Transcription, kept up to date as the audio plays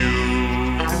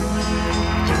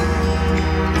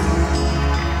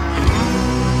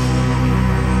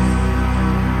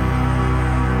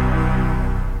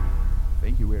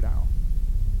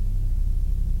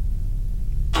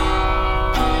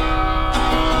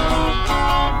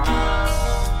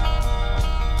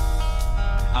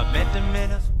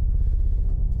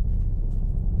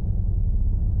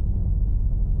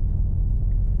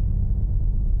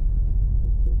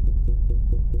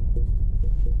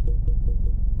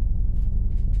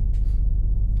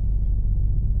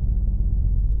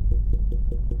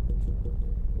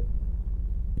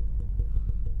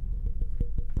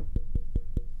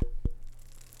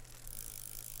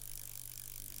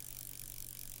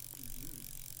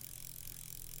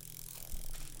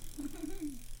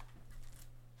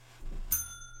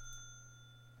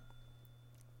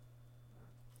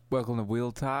Welcome to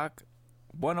Wheeltalk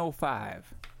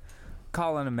 105.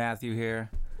 Colin and Matthew here.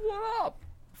 What up?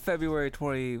 February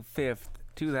 25th,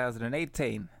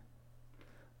 2018.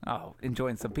 Oh,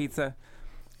 enjoying some pizza.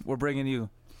 We're bringing you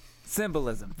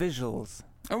symbolism, visuals.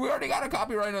 And we already got a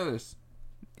copyright of this.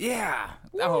 Yeah.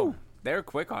 Woo. Oh, they're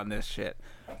quick on this shit.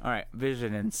 All right,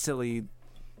 vision and silly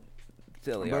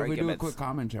But arguments. we do a quick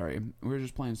commentary. We're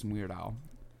just playing some Weird Al.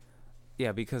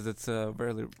 Yeah, because it's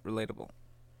very relatable.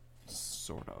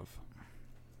 Sort of.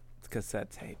 It's cassette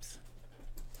tapes.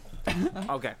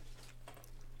 Okay.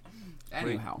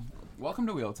 Anyhow, welcome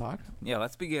to Wheel Talk. Yeah,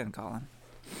 let's begin, Colin.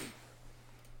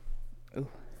 Ooh.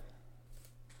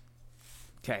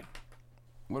 Okay.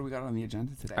 What do we got on the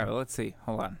agenda today? All right, well, let's see.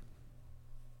 Hold on.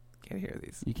 Can't hear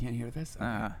these. You can't hear this?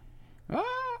 Turn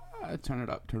it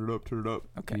up, turn it up, turn it up.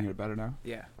 Okay. Can you hear it better now?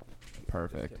 Yeah.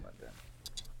 Perfect.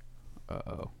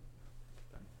 Uh-oh.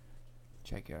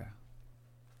 Check your...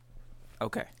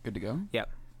 Okay. Good to go?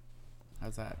 Yep.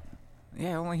 How's that?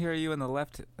 Yeah, I only hear you in the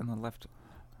left.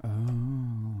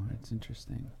 Oh, that's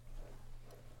interesting.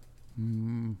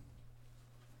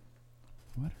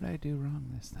 What did I do wrong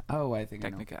this time? Oh, I think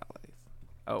Technicalities.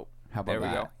 Oh, How about there we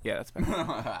that? go. Yeah, that's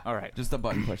better. All right. Just a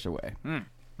button push away.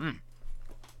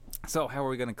 So, how are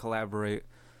we going to collaborate?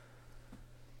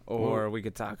 Or we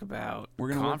could talk about We're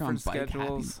gonna work on conference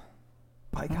schedules.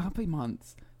 Bike Happy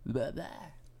Month. Blah, blah.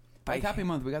 Bike Happy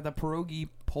Month. We got the pierogi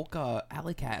polka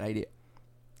alley cat idea.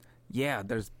 Yeah,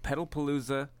 there's Pedal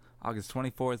Palooza, August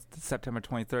 24th to September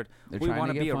 23rd. They're We trying want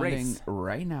to to get be a funding race.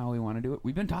 right now. We want to do it.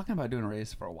 We've been talking about doing a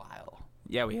race for a while.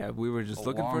 Yeah, we have. We were just A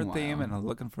looking for a long theme while. and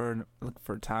looking for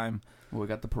a time. Well, we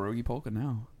got the pierogi polka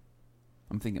now.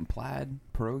 I'm thinking plaid,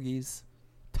 pierogies,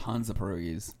 tons of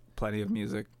pierogies. Plenty of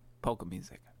music, polka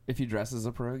music. If you dress as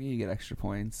a pierogi, you get extra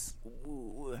points.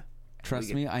 Ooh.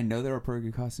 Trust me, I know there are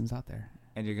pierogi costumes out there.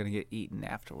 And you're going to get eaten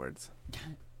afterwards.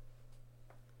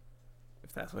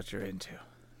 If that's what you're into.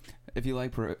 If you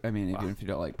like, even if you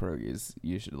don't like pierogies,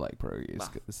 you should like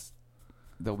pierogies because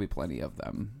there'll be plenty of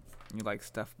them. You like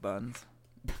stuffed buns?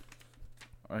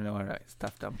 Or no, all right,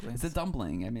 stuffed dumplings? It's a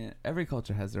dumpling. I mean, every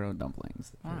culture has their own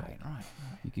dumplings. All right.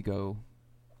 You could go.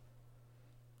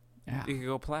 Yeah. You could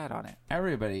go plaid on it.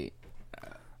 Everybody,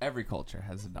 every culture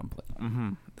has a dumpling. Mm-hmm.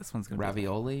 This one's going to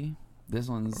Ravioli. This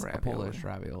one's a Polish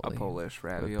ravioli. A Polish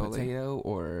With ravioli. potato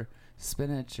or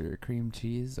spinach or cream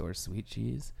cheese or sweet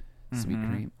cheese. Sweet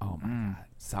cream. Oh, my God.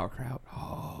 Sauerkraut.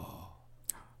 Oh.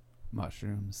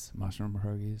 Mushrooms. Mushroom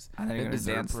pierogies. And then you're going to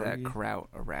dessert dance that pierogi. kraut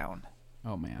around.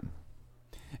 Oh, man.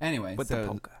 Anyway, With so the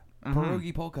polka.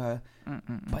 pierogi polka,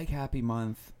 Bike Happy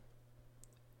Month.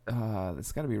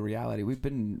 It's got to be a reality. We've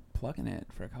been plugging it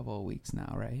for a couple of weeks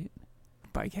now, right?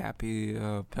 Bike Happy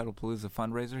Pedal Palooza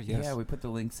fundraiser, yes. Yeah, we put the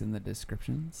links in the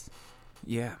descriptions.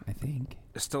 Yeah. I think.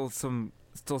 There's still some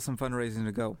fundraising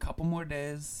to go. Couple more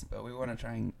days, but we want to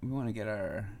try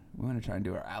and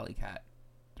do our alley cat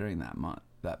during that month,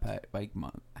 bike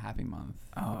month, happy month.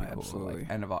 Oh, That'd be cool. absolutely.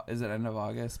 Like is it end of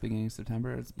August, beginning of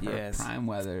September? It's Yes. prime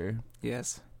weather,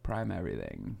 Yes. prime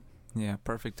everything. Yeah,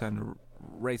 perfect time to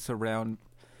race around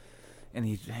and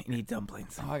eat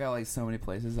dumplings. Oh, I got like so many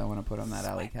places I want to put on that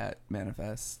alley cat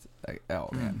manifest. Like, oh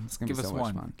man, it's gonna Give be us so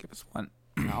one. much fun. Give us one.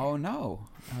 Oh no,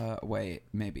 wait,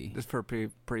 maybe Just for a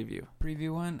preview.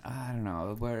 preview one. I don't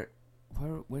know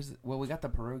where's well, we got the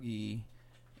pierogi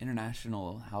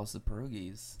International House of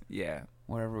Pierogies. Yeah.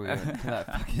 Wherever we went to that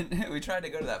fucking, we tried to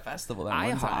go to that festival that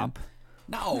one time.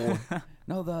 IHOP.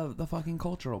 No, the fucking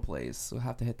cultural place. We'll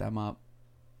have to hit them up.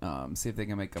 See if they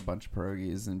can make a bunch of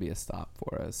pierogies and be a stop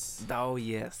for us. Oh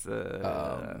yes.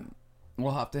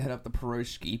 We'll have to hit up the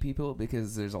pierogi people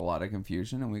because there's a lot of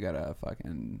confusion and we gotta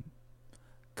fucking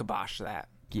Kibosh that.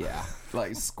 yeah,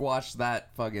 like squash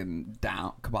that fucking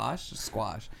down. Kibosh,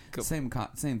 squash. Same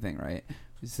thing, right?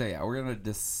 So yeah, we're gonna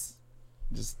just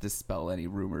dispel any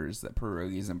rumors that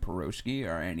pierogies and pierogi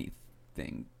are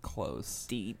anything close.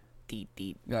 Deep.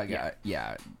 Like,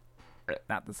 yeah.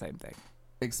 Not the same thing.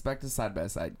 Expect a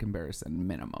side-by-side comparison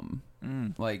minimum.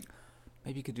 Like,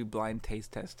 Maybe you could do blind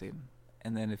taste testing,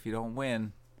 and then if you don't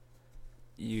win,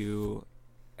 you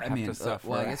have to suffer.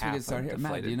 well, I guess we half could start a here.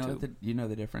 Matt, do deflated you know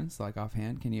the difference? Like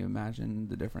offhand, can you imagine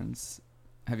the difference?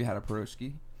 Have you had a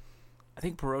pierogi? I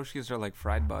think pierogies are like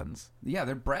fried buns. Yeah,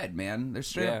 they're bread, man. They're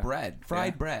straight up bread,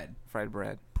 fried bread. Fried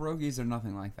bread. Pierogies are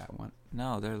nothing like that one.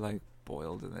 No, they're like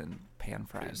boiled and then pan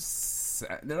fried.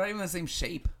 They're not even the same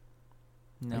shape.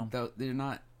 No, Like, they're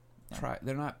not.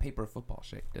 They're not paper football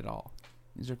shaped at all.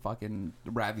 These are fucking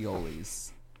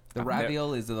raviolis. The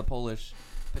raviolis of the Polish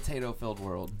potato-filled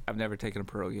world. I've never taken a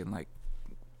pierogi and like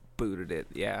booted it.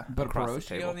 Yeah, But a across the pierogi,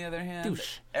 table. on the other hand,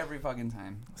 Douche. every fucking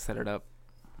time. Set it up.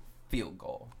 Field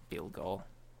goal. Field goal.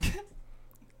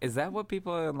 Is that what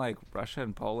people in like Russia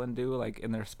and Poland do, like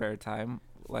in their spare time,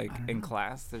 like in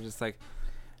class? They're just like,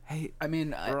 hey. I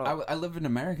mean, I live in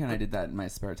America and I did that in my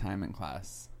spare time in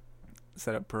class.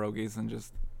 Set up pierogies and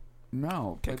just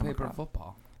play paper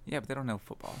football. Yeah, but they don't know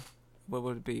football. What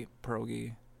would it be?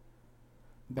 Pierogi.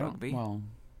 Rugby. Well,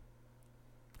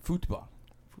 football.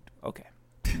 Okay.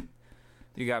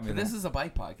 You got me. But this is a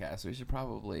bike podcast. We should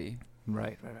probably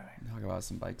right. talk about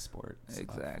some bike sports.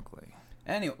 Exactly.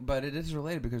 Anyway, but it is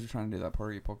related because we're trying to do that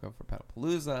pierogi polka for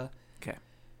Pedalpalooza. Okay.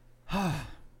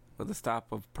 With a stop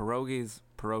of pierogies,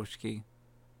 pierogi.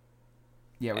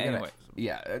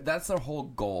 Yeah, that's the whole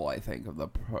goal, I think, of the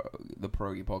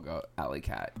pierogi polka alley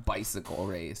cat bicycle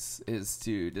race is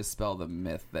to dispel the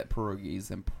myth that pierogies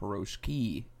and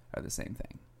pierogi are the same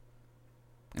thing.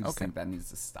 I just think that needs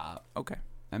to stop. Okay.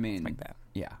 I mean, like that.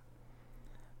 Yeah.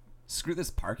 Screw this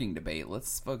parking debate.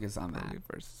 Let's focus on that. Pierogi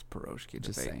versus pierogi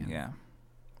Just debate. saying. Yeah.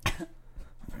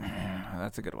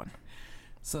 That's a good one.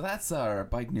 So that's our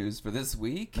bike news for this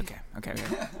week. Okay.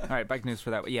 All right, bike news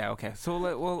for that. Yeah, okay. So,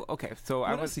 So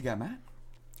what else you got, Matt?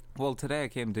 Well, today I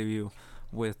came to you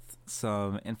with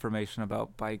some information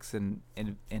about bikes and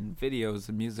videos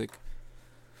and music.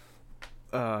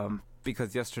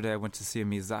 Because yesterday I went to see a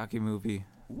Miyazaki movie.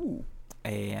 Ooh.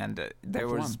 And there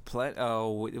was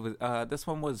this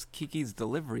one was Kiki's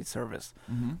Delivery Service.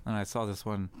 Mm-hmm. And I saw this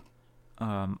one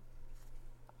in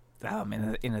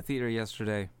a theater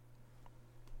yesterday.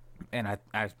 And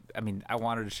I mean, I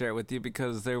wanted to share it with you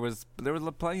because there was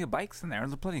plenty of bikes in there. There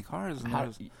was plenty of cars. And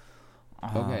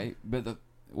okay, but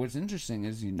what's interesting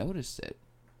is you noticed it.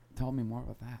 Tell me more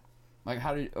about that. Like,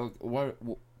 how did what?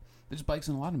 There's bikes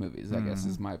in a lot of movies. I guess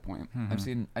is my point. I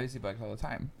see bikes all the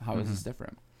time. How is this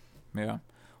different? Yeah,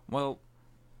 well,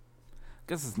 I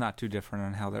guess it's not too different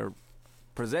on how they're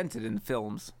presented in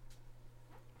films.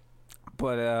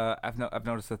 But I've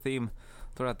noticed a theme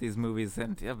throughout these movies,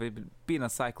 and being a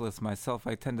cyclist myself,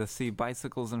 I tend to see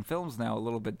bicycles in films now a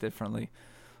little bit differently,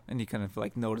 and you kind of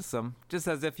like notice them, just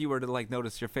as if you were to like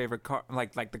notice your favorite car,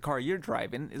 like the car you're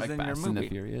driving is like in Fast your movie. and the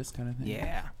Furious kind of thing.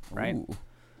 Yeah, right. Ooh.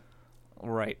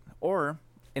 Right. Or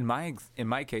in my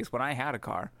case, when I had a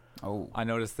car, I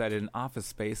noticed that in Office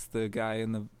Space, the guy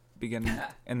in the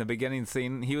beginning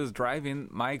scene, he was driving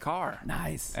my car.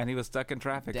 Nice. And he was stuck in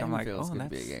traffic. Damn, I'm like,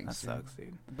 that sucks,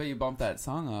 dude. But you bumped that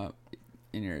song up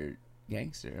in your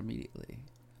gangster immediately,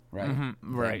 right?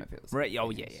 Mm-hmm. Right. Right.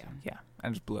 Oh, yeah. I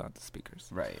just blew out the speakers.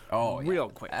 Right. Oh, real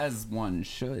quick. As one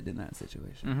should in that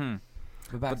situation.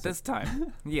 Mm-hmm. But this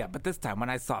time, when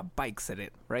I saw bikes in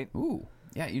it, right? Ooh.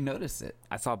 Yeah, you noticed it.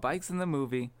 I saw bikes in the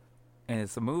movie, and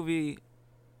it's a movie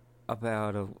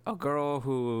about a girl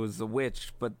who's a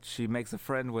witch, but she makes a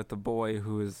friend with a boy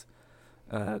who is,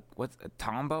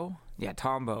 Tombo? Yeah,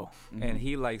 Tombo. Mm-hmm. And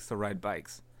he likes to ride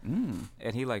bikes. And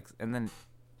then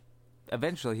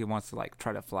eventually he wants to like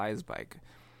try to fly his bike.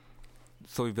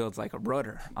 So he builds like a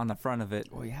rudder on the front of it.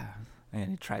 Oh, yeah.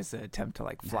 And he tries to attempt to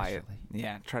like fly it.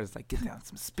 Yeah, tries to like get down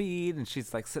some speed, and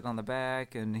she's like sitting on the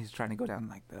back, and he's trying to go down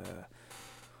like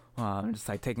just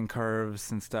like taking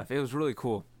curves and stuff. It was really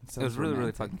cool. It was really,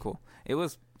 really fucking cool. It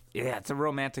was, it's a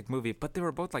romantic movie, but they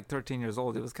were both like 13 years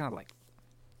old. It was kind of like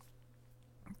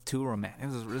too romantic.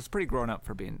 It was pretty grown up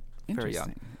for being very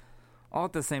young. All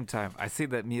at the same time, I see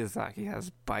that Miyazaki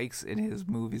has bikes in his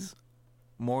movies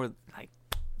more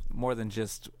than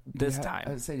just this time.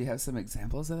 I would say, do you have some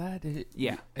examples of that?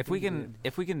 If we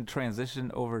can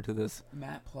transition over to this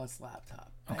Matt plus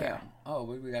laptop. Okay. Damn. Oh,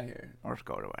 what do we got here? Or let's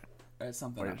go to it.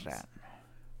 Something Where's else. that?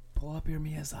 Pull up your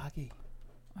Miyazaki.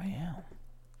 I am.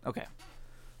 Okay.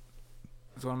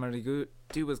 So what I'm going to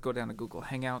do is go down to Google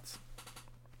Hangouts.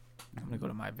 I'm going to go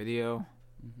to my video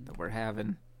that we're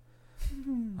having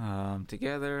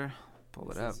together. Pull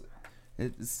it up.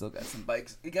 It's still got some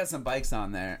bikes. It got some bikes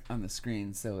on there on the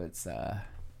screen, so it's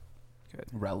good,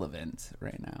 relevant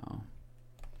right now.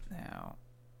 Now,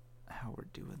 how we're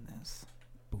doing this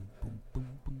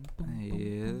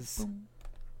is.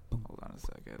 Hold on a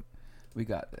second. We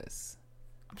got this.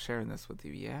 I'm sharing this with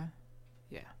you. Yeah.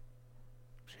 I'm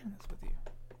sharing this with you.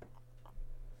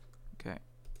 Okay.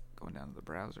 Going down to the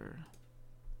browser.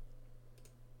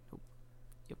 Nope.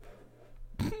 Yep.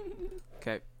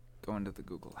 Okay. Going to the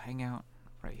Google Hangout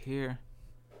right here.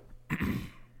 Hide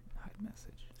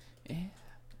message. Yeah.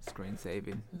 Screen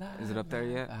saving. Is it up there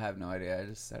yet? I have no idea. I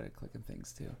just started clicking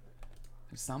things too.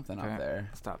 There's something up there.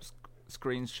 Stop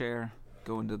screen share.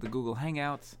 Go into the Google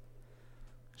Hangouts.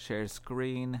 Share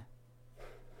screen.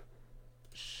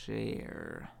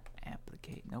 Share.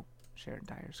 Applicate. Nope. Share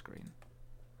entire screen.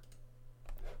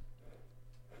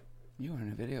 You are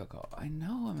in a video call. I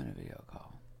know I'm in a video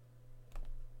call.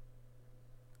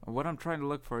 What I'm trying to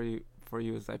look for for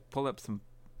you is I pulled up some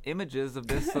images of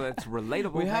this so it's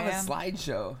relatable. We have a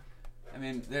slideshow. I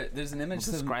mean, there's an image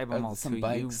of some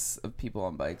bikes of people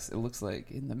on bikes. It looks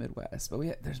like in the Midwest, but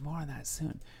there's more on that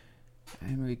soon.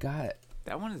 And we got it.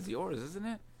 That one is yours, isn't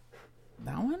it?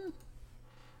 That one?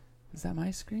 Is that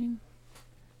my screen?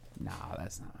 No,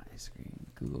 that's not my screen.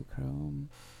 Google Chrome,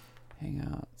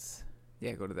 Hangouts.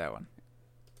 Yeah, go to that one.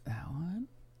 That one?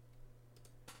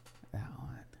 That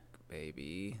one.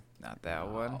 Baby, not that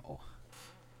one.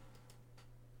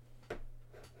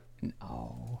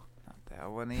 No. Not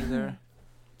that one either.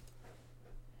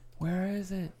 Where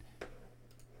is it?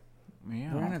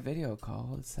 Yeah. We're on a video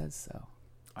call. It says so.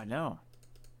 I know.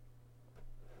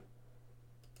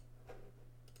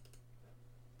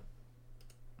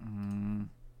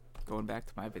 Going back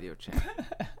to my video chat.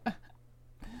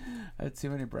 I have too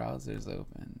many browsers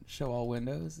open. Show all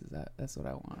windows? That's what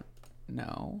I want.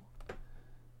 No.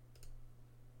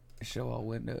 Show all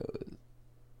windows.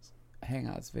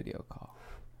 Hangouts video call.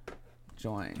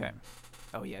 Join. Okay.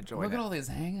 Oh yeah, join. Look at all these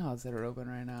Hangouts that are open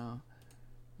right now.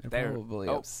 They're probably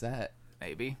upset.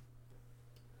 Maybe.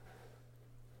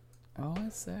 Oh,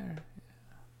 it's there.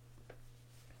 Yeah.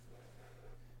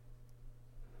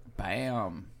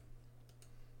 Bam.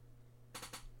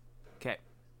 Okay.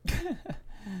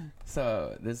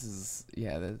 So this is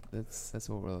that's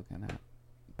what we're looking at.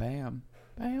 Bam,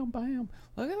 bam, bam.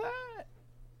 Look at that.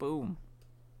 Boom.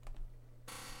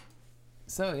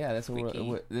 So yeah, that's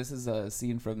what this is a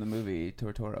scene from the movie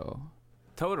Totoro,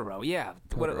 yeah.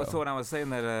 Totoro. So when I was saying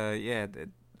that, that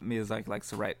Miyazaki likes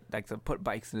to put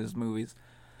bikes in his movies.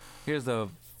 Here's the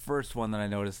first one that I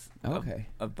noticed. Okay.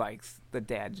 Of bikes. The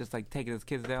dad just like taking his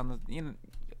kids down the,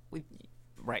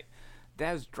 right.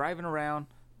 Dad's driving around.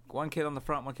 One kid on the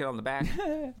front, one kid on the back.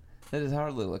 That does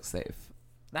hardly look safe.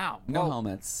 No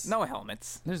helmets. No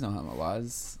helmets. There's no helmet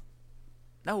laws.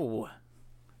 No.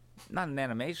 Not an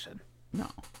animation. No.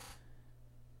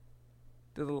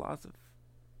 There's a lot of.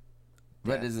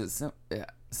 But is it yeah?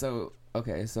 So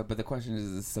okay. So but the question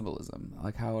is the symbolism.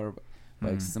 Like how are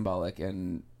bikes symbolic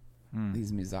in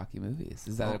these Miyazaki movies?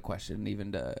 Is that a question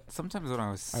even to? Sometimes when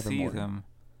I would see them,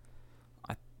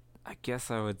 I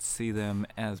guess I would see them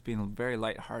as being very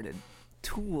lighthearted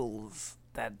tools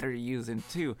that they're using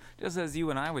too, just as you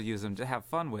and I would use them to have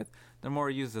fun with. They're more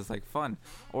used as like fun,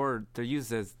 or they're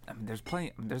used as there's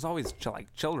always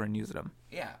like children using them.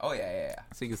 Yeah. Oh yeah.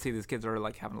 So you can see these kids are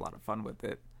like having a lot of fun with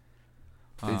it.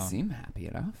 They seem happy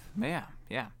enough.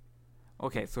 Yeah.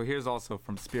 Okay, so here's also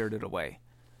from Spirited Away.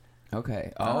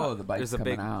 Okay. The bike's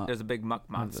coming out. There's a big muck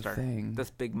monster.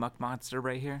 This big muck monster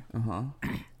right here.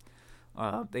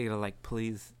 They gotta like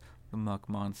please the muck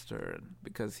monster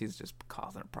because he's just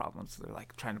causing problems. So they're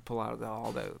like trying to pull out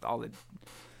all the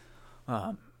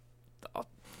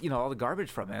garbage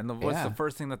from it. And what's the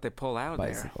first thing that they pull out?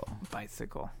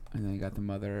 Bicycle. And then you got the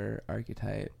mother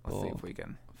archetype. Let's see if we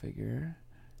can figure.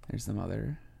 There's the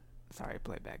mother. Sorry,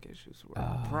 playback issues were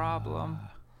a problem.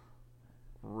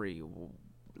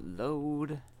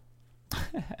 Reload.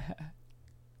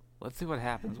 Let's see what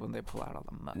happens when they pull out all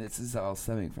the muck. This is all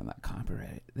stemming from that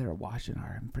copyright. They're watching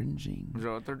our infringing. Is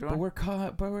that what they're doing? But we're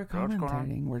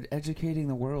commentating. We're educating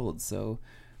the world. So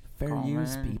fair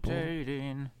use, people.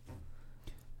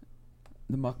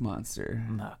 The muck monster.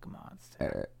 Muck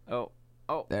monster. Oh.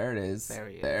 There it is. There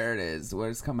he is. There it is.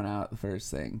 What's coming out the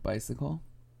first thing? Bicycle?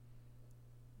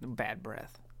 Bad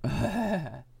breath.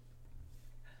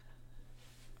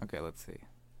 Okay, let's see.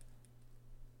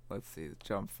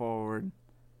 Jump forward.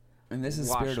 And this is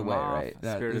Spirited Away, right?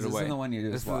 Spirited Away. This is the one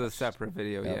you just watched. This is a separate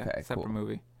video, yeah. Okay, separate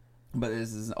movie. But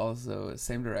this is also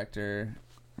same director,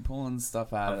 pulling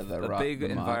stuff out of the rock. A big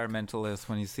environmentalist.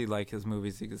 When you see like his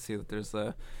movies, you can see that there's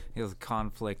a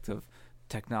conflict of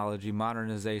technology,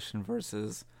 modernization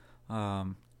versus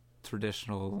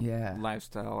traditional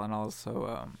lifestyle, and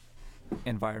also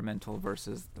environmental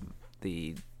versus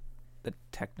the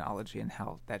technology and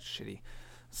how that's shitty.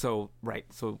 So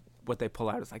what they pull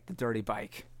out is like the dirty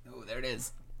bike. Oh, there it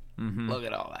is. Mm-hmm. Look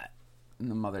at all that. And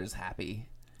the mother's happy.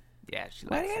 Yeah, she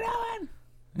likes it. What are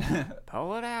you doing?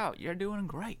 Pull it out. You're doing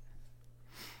great.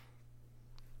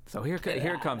 So here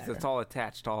it comes. It's all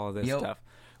attached to all of this stuff,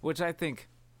 which I think.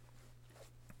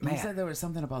 You said there was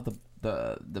something about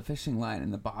the fishing line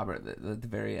and the bobber at the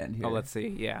very end here. Oh, let's see.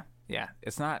 Yeah.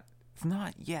 It's not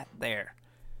yet there.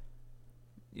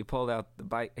 You pulled out the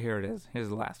bike. Here it is. Here's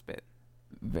the last bit.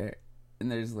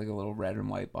 And there's like a little red and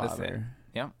white bobber.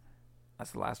 Yep.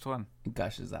 That's the last one. It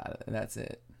gushes out of it. That's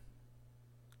it.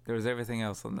 There was everything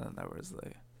else on there was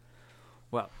the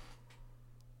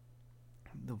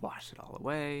wash it all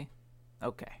away.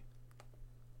 Okay.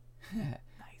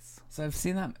 Nice. So I've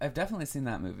seen that. I've definitely seen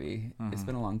that movie. Mm-hmm. It's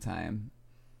been a long time.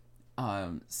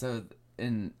 So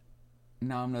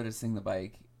now I'm noticing the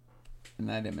bike in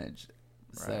that image.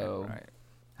 So right.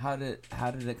 how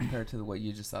did it compare to what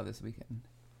you just saw this weekend?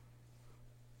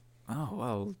 Oh,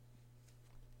 well,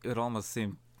 it almost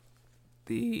seemed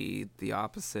the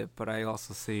opposite, but I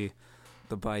also see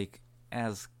the bike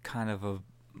as kind of a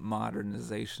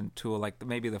modernization tool, like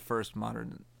maybe the first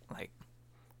modern, like,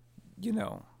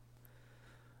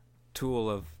 tool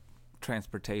of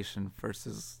transportation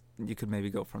versus you could maybe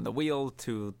go from the wheel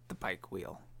to the bike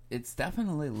wheel. It's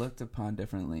definitely looked upon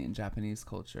differently in Japanese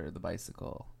culture, the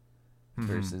bicycle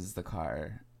versus the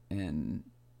car in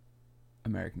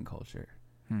American culture.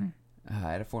 I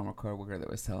had a former coworker that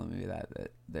was telling me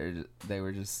that they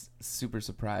were just super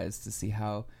surprised to see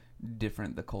how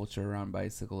different the culture around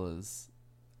bicycle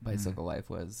life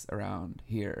was around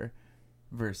here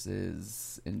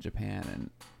versus in Japan. And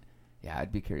yeah,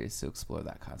 I'd be curious to explore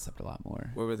that concept a lot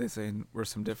more. What were they saying were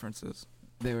some differences?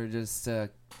 They were just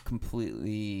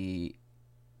completely.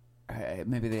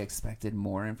 Maybe they expected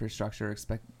more infrastructure,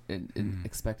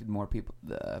 expected more people,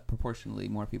 proportionally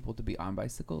more people to be on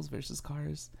bicycles versus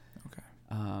cars. Okay.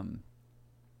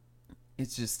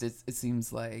 It's just it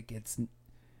seems like it's.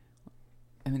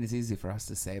 I mean, it's easy for us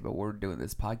to say, but we're doing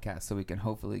this podcast so we can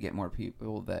hopefully get more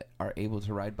people that are able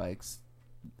to ride bikes.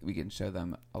 We can show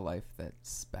them a life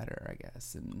that's better, I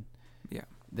guess, and yeah,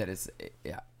 that is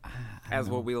as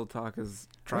what Wheeltalk is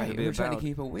trying to be we're about. trying to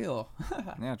keep a wheel.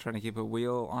 Yeah, trying to keep a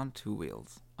wheel on two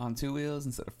wheels. On two wheels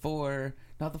instead of four.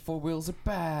 Not the four wheels are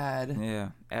bad. Yeah,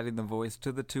 adding the voice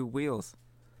to the two wheels.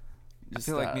 Just,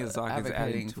 I feel like Miyazaki is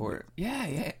adding for it.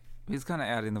 Yeah. He's kind of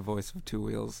adding the voice of two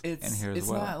wheels in here as well. It's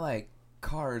not like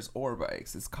cars or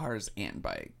bikes. It's cars and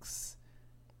bikes.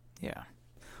 Yeah.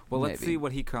 Well, let's see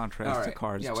what he contrasts to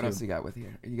cars. Yeah, what else you got with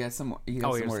here? You got some more. You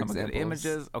got some more some examples. good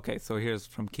images. Okay, so here's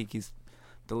from Kiki's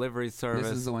delivery service.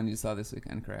 This is the one you saw this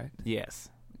weekend, correct? Yes.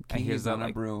 And here's on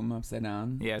a broom upside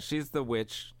down. Yeah, she's the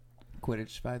witch.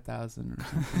 Quidditch 5000 or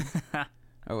something.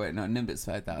 Oh wait, no, Nimbus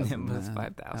 5000. Nimbus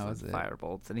 5000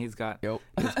 firebolts, and he's got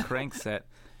his crank set.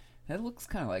 That looks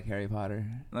kind of like Harry Potter.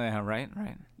 Yeah, right.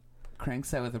 Crank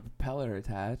set with a propeller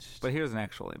attached. But here's an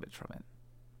actual image from it.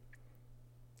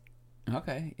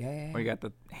 Okay, yeah. Where you got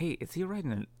hey, is he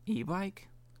riding an e-bike?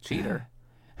 Cheater.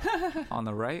 On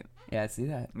the right? Yeah, I see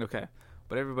that. Okay.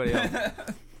 But everybody else...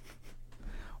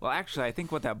 Well, actually, I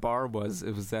think what that bar was,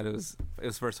 it was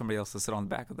for somebody else to sit on the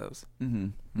back of those. Mm-hmm.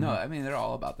 No, I mean, they're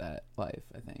all about that life,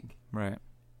 I think. Right.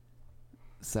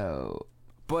 So...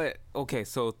 But, okay,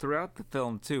 so throughout the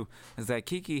film, too, is that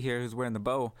Kiki here, who's wearing the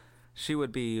bow, she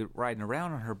would be riding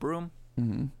around on her broom.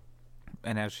 Mm-hmm.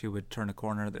 And as she would turn a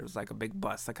corner, there's like a big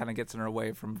bus that kind of gets in her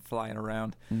way from flying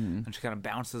around. Mm-hmm. And she kind of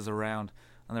bounces around.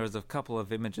 And there was a couple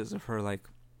of images of her, like,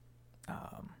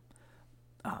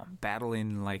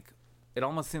 battling, like... It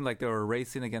almost seemed like they were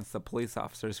racing against the police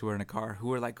officers who were in a car, who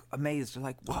were, like, amazed. They're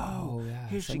like, whoa,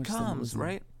 here she comes,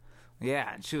 right?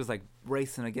 Yeah, and she was, like,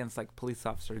 racing against, like, police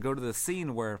officers. Go to the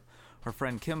scene where her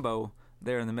friend Kimbo,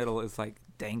 there in the middle, is, like,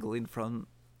 dangling from,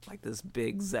 like, this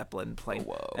big Zeppelin plane.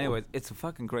 Whoa. Anyways, it's a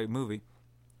fucking great movie.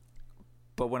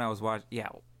 But when I was watching,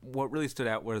 what really stood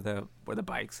out were the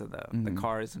bikes and the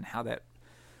cars and how that...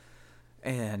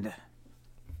 And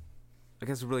I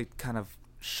guess it really kind of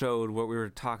showed what we were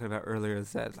talking about earlier,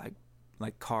 is that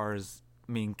like cars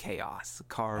mean chaos.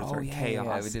 Cars are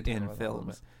chaos in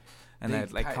films, and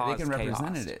that like caused they can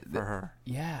represent it for her.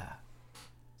 Yeah,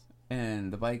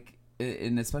 and the bike,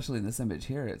 and especially in this image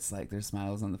here, it's like there's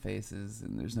smiles on the faces,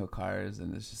 and there's no cars,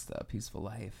 and it's just a peaceful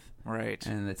life. Right.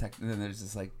 And then there's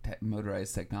this like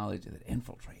motorized technology that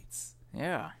infiltrates.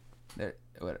 Yeah.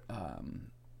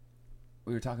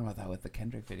 We were talking about that with the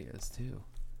Kendrick videos too.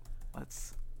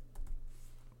 Let's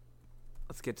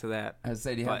get to that. I was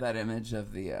saying, do you have that image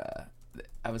of the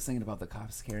I was thinking about the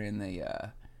cops carrying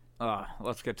the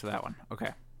let's get to that one.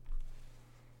 Okay.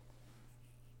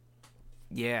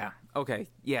 Yeah. Okay.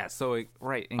 Yeah. So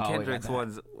right in Kendrick's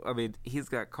ones, I mean, he's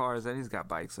got cars and he's got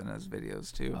bikes in his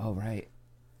videos too. Oh right.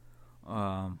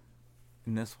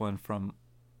 In this one from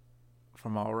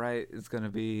All Right is going to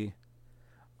be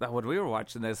that when we were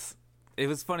watching this. It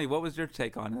was funny. What was your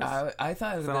take on this? I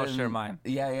thought it was. I'll share mine.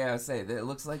 Yeah. I'll say that it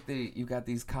looks like you got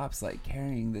these cops like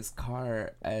carrying this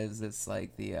car as it's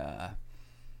like the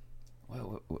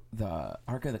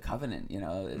Ark of the Covenant. You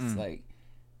know, it's like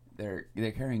they're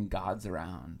carrying gods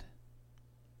around.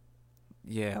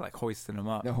 Yeah, like hoisting them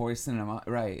up. They're hoisting them up,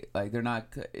 right? Like they're not.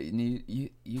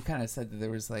 You kind of said that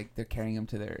there was like they're carrying them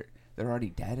to they're already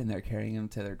dead and they're carrying them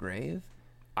to their grave.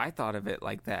 I thought of it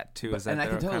like that too. And I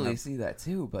can totally see that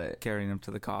too, but carrying them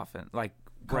to the coffin, like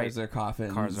Cars are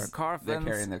coffins. Cars are coffins. They're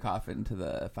carrying their coffin to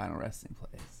the final resting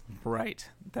place. Right.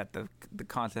 That the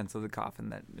contents of the coffin,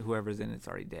 that whoever's in it's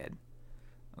already dead.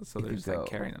 So they're just like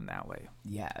carrying them that way.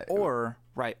 Yeah. Or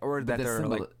that they're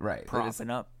like propping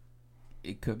up.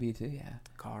 It could be too, yeah.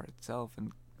 The car itself.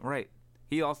 And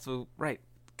he also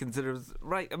considers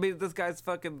I mean, this guy's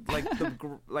fucking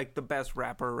like the best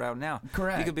rapper around now.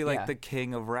 Correct. He could be like the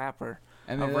king of rapper.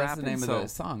 I mean, that's the name of the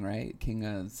song, right? King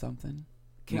of something.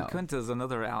 King Kunta's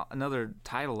another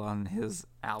title on his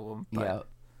album. But yeah.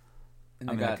 And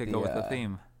I mean, I could go with the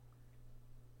theme.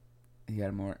 You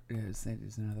got more. There's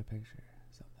another picture.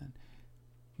 Something.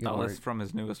 It's from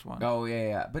his newest one. Oh,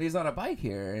 yeah. But he's on a bike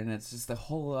here, and it's just a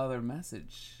whole other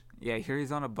message. Yeah, here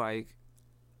he's on a bike.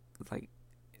 It's like,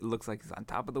 it looks like he's on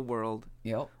top of the world.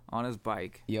 Yep. On his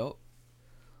bike. Yep.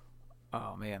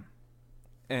 Oh, man.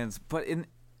 But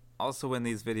also in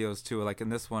these videos, too, like in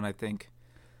this one, I think...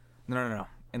 No.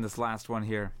 In this last one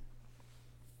here,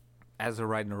 as they're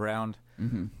riding around,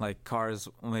 like cars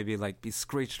will maybe like be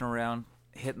screeching around,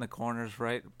 hitting the corners,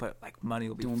 right? But like money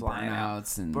will be doing flying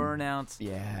burnouts out. Burnouts.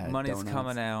 Yeah. Money's donuts.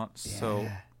 coming out. Yeah. So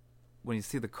when you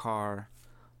see the car,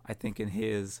 I think in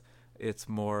his, it's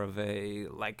more of a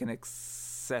like an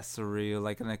accessory,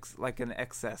 like an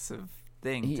excessive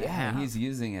thing. He's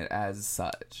using it as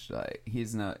such. Like he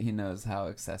knows how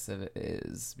excessive it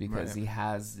is because he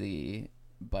has the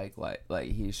bike like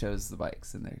he shows the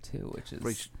bikes in there too, which is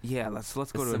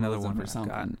let's go to another one for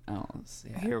something else.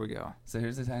 Yeah. Here we go. So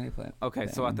here's the tiny plant. Okay,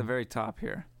 so at the very top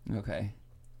here,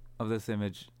 of this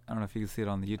image, I don't know if you can see it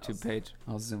on the YouTube page.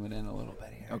 I'll zoom it in a little bit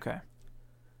here. Okay.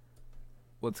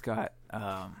 Well, it's got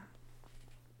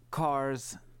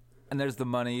cars, and there's the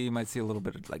money. You might see a little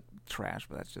bit of like trash,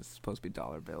 but that's just supposed to be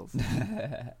dollar bills.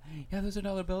 Yeah, those are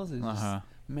dollar bills. It's just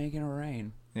making it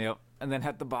rain. Yep. And then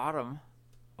at the bottom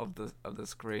of the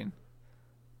screen,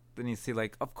 then you see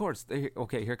like, of course,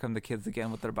 here come the kids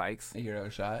again with their bikes. A hero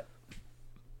shot.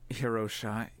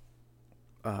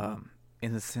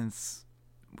 Innocence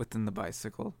within the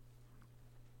bicycle,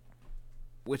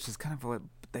 which is kind of what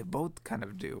they both kind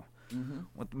of do.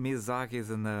 With Miyazaki's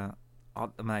and the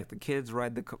kids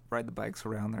ride the bikes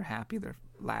around. They're happy. They're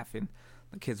laughing.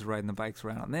 The kids riding the bikes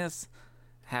around on this,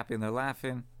 happy, and they're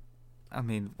laughing. I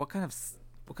mean, what kind of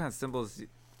symbols?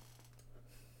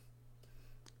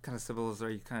 Kind of symbols are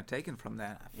you kind of taking from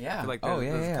that? I feel like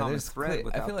there's a common thread.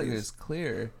 I feel like there's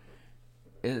clear,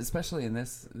 especially in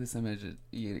this image.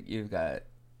 You've got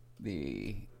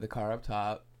the car up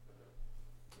top,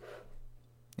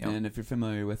 and if you're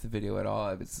familiar with the video at all,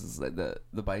 it's just like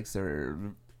the bikes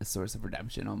are a source of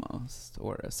redemption almost,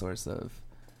 or a source of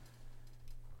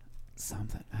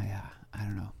something. I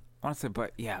don't know. Honestly,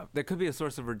 but yeah, there could be a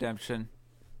source of redemption.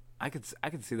 I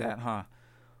could see that, huh?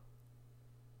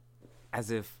 As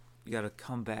if you got to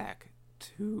come back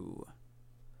to.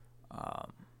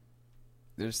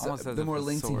 There's the more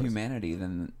linked to humanity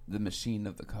than the machine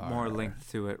of the car. More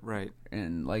linked to it, right?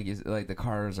 And like the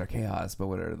cars are chaos, but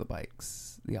what are the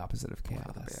bikes? The opposite of chaos.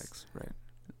 What are the bikes, right?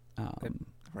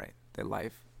 Right. Their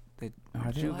life. They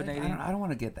rejuvenating. I don't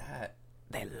want to get that.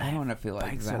 They life. I don't want to feel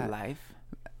like bikes that. Are life.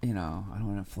 You know, I don't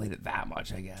want to inflate it that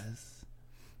much, I guess.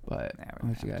 But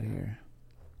what you got here?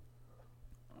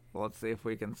 Well, let's see if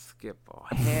we can skip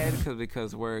ahead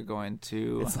because we're going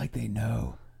to. It's like they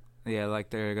know. Yeah, like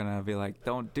they're gonna be like,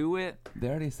 "Don't do it." They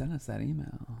already sent us that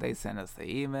email. They sent us the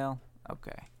email.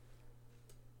 Okay.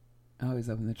 Oh, he's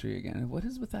up in the tree again. What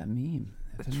is with that meme?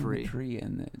 The tree. The tree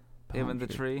and the him in the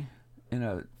tree. In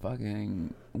a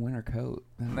fucking winter coat.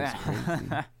 That was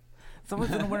crazy.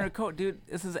 Someone's in a winter coat, dude.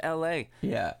 This is L.A.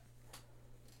 Yeah.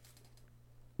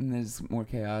 And there's more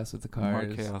chaos with the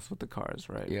cars.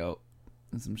 Right? Yep.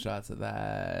 And some shots of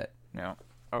that. Yeah.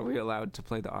 Are we allowed to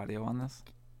play the audio on this?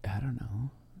 I don't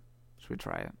know. Should we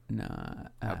try it? Nah.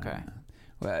 Okay.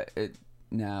 Well,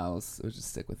 we'll just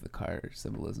stick with the car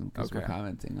symbolism because we're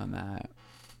commenting on that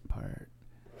part.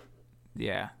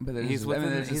 Yeah. But he's in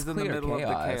the middle of the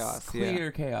chaos.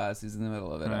 Clear chaos. He's in the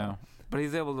middle of it. Yeah. But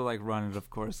he's able to like run it, of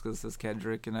course, because this is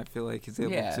Kendrick, and I feel like he's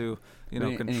able to,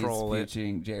 control it. He's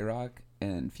featuring J-Rock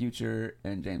and Future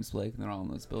and James Blake, and they're all in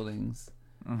those buildings,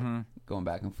 going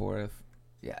back and forth.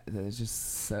 Yeah, there's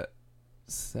just so.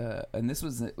 And this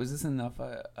was this enough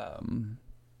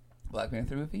Black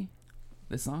Panther movie?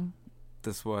 This song?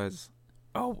 This was.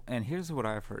 Oh, and here's what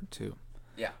I've heard too.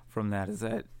 Yeah. From that is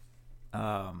that,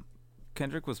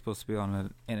 Kendrick was supposed to be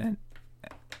on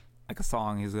like a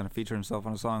song. He's going to feature himself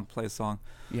on a song, play a song.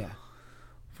 Yeah.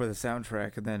 For the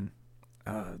soundtrack, and then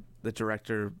the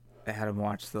director had him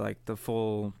watch the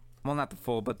full, well, not the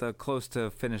full, but the close to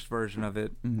finished version of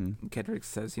it. Mm-hmm. Kendrick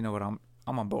says, "You know what? I'm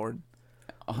on board."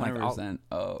 100%.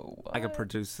 Oh, what? I could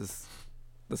produce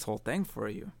this whole thing for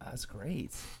you. That's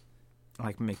great.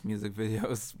 Like make music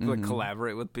videos, like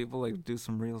collaborate with people, like do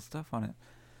some real stuff on it.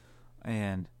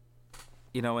 And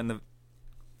in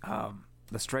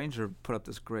the Stranger put up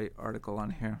this great article on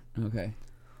here. Okay.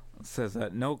 It says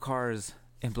no cars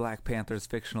in Black Panther's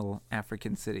fictional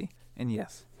African city. And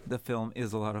yes, the film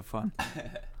is a lot of fun.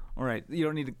 All right, you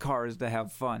don't need cars to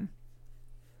have fun.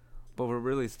 But what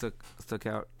really stuck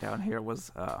out down here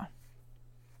was it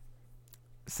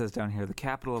says down here, the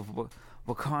capital of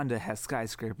Wakanda has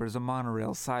skyscrapers, a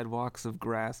monorail, sidewalks of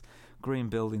grass, green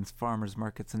buildings, farmers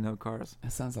markets, and no cars.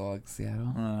 That sounds a lot like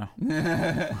Seattle.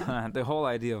 The whole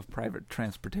idea of private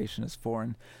transportation is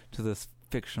foreign to this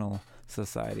fictional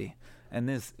society, and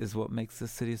this is what makes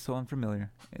this city so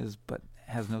unfamiliar. But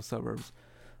has no suburbs.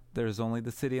 There is only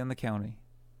the city and the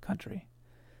country.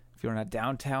 If you're not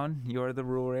downtown, you're the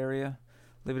rural area.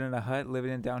 Living in a hut,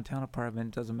 living in downtown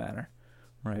apartment, doesn't matter,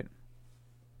 right?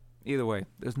 Either way,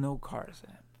 there's no cars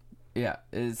in it. Yeah,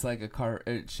 it's like a car.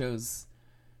 It shows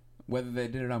whether they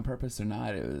did it on purpose or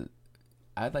not.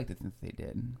 I'd like to think they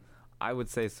did. I would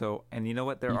say so. And you know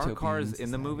what? There are cars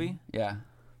in the movie. Yeah,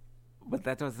 but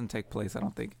that doesn't take place, I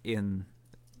don't think, in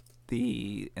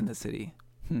the city.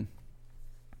 In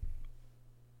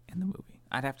the movie,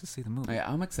 I'd have to see the movie.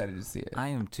 Yeah, I'm excited to see it. I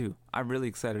am too. I'm really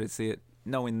excited to see it.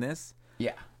 Knowing this.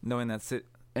 Yeah. Knowing that's it.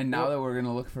 And now that we're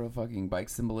gonna look for fucking bike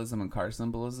symbolism and car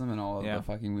symbolism in all of the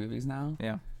fucking movies now.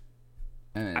 Yeah.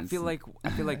 And I feel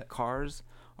like cars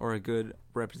are a good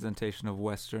representation of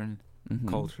Western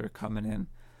culture coming in,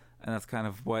 and that's kind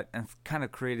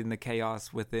of creating the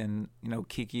chaos within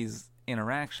Kiki's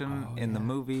interaction in the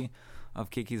movie of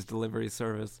Kiki's delivery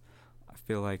service. I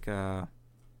feel like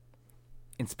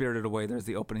in Spirited Away, there's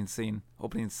the opening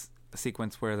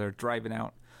sequence where they're driving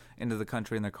out into the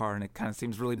country in their car, and it kind of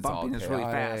seems really bumpy and it's really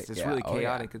fast. It's really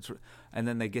chaotic. And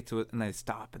then they get to it and they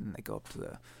stop and they go up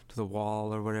to the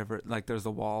wall or whatever. Like there's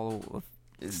a wall of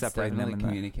separating them. It's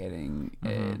communicating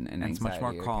in an anxiety, it's much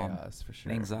more calm. Chaos, for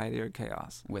sure. Anxiety or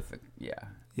chaos.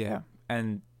 Yeah.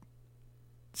 And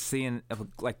seeing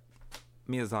like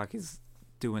Miyazaki's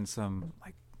doing some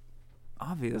like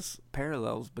obvious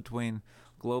parallels between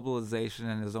globalization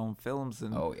and his own films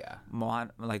and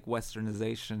like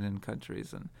westernization in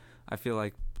countries, and I feel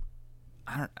like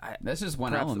that's just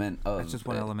one element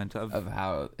of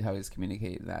how he's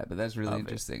communicating that, but that's really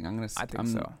interesting. I think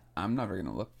so. I'm never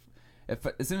gonna look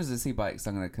as soon as I see bikes,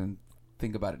 I'm gonna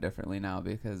think about it differently now,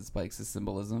 because bikes is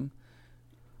symbolism.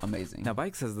 Amazing. Now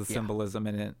bikes has the symbolism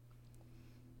in it.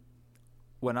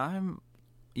 When I'm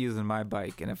using my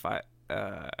bike, and if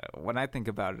when I think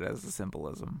about it as a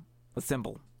symbol.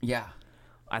 Yeah.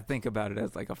 I think about it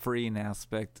as like a freeing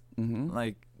aspect.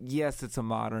 Like, yes, it's a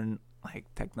modern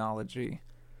like technology.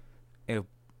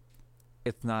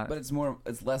 It's not. But it's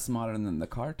less modern than the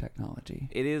car technology.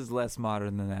 It is less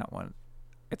modern than that one.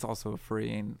 It's also a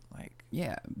freeing like.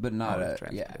 Yeah, but not a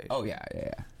Oh yeah.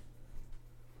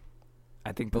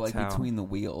 I think that's between the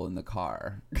wheel and the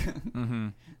car.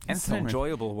 And it's an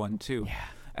enjoyable one too. Yeah.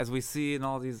 As we see in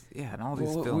all these,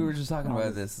 films. We were just talking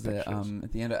about this at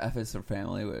the end of F is for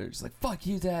Family, where it's just like, fuck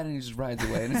you, Dad, and he just rides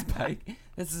away on his bike.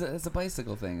 It's a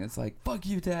bicycle thing. It's like, fuck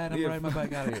you, Dad, I'm riding my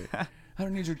bike out of here. I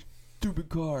don't need your stupid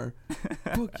car.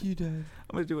 Fuck you, Dad.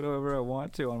 I'm going to do whatever I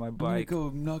want to on my bike. I'm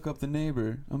going to go knock up the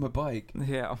neighbor on my bike.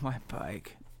 Yeah, on my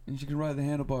bike. And she can ride the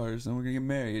handlebars, and we're going to get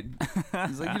married.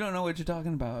 He's like, you don't know what you're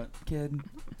talking about, kid.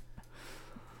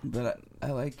 But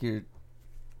I like your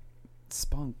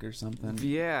spunk or something.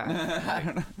 Yeah. I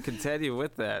don't know. Continue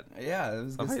with that. Yeah, it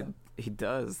was good stuff. He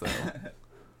does, though.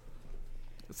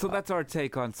 So that's our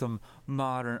take on some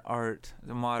modern art,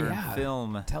 modern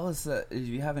film. Tell us if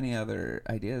you have any other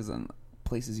ideas on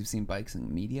places you've seen bikes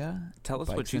in media. Tell us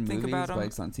what you think about them.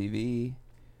 Bikes on TV.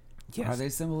 Yes. Are they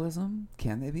symbolism?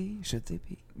 Can they be? Should they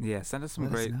be? Yeah, send us some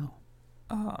Let great. Us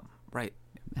know. Right.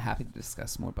 Happy to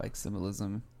discuss more bike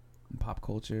symbolism and pop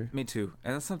culture. Me too.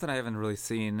 And that's something I haven't really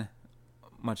seen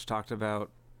much talked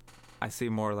about. I see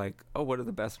more like, what are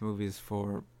the best movies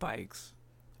for bikes?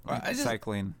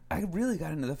 Cycling. I really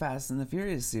got into the Fast and the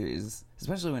Furious series,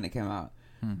 especially when it came out.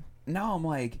 Now I'm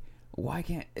like, why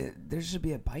can't there should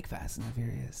be a bike Fast and the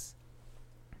Furious?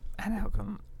 And how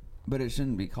come? But it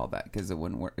shouldn't be called that, because it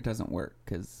wouldn't work. It doesn't work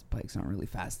because bikes aren't really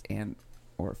fast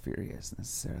or furious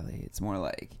necessarily. It's more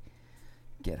like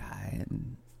get high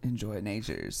and enjoy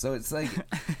nature. So it's like,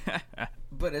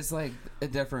 but it's like a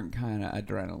different kind of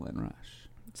adrenaline rush.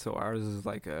 So ours is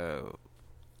like a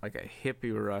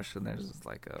hippie rush, and there's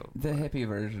like the hippie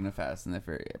version of Fast and the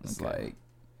Furious. Okay. Like,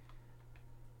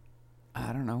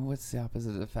 I don't know, what's the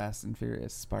opposite of Fast and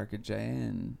Furious? Spark a J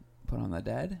and put on the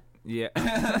dead? Yeah.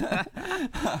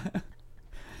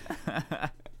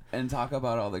 And talk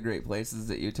about all the great places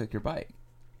that you took your bike.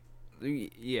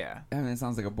 Yeah. I mean, it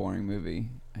sounds like a boring movie,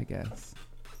 I guess.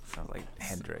 Sounds like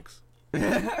Hendrix.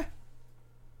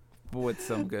 With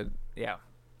some good, yeah.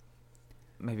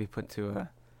 Maybe put to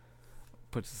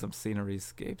some scenery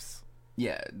scapes.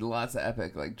 Yeah, lots of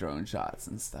epic like drone shots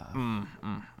and stuff.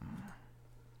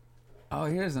 Oh,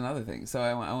 here's another thing. So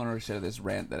I want to share this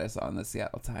rant that I saw in the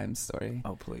Seattle Times story.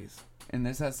 Oh, please. And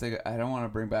this has to, I don't want to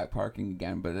bring back parking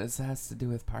again, but this has to do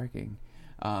with parking.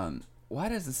 Why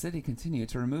does the city continue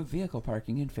to remove vehicle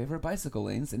parking in favor of bicycle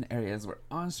lanes in areas where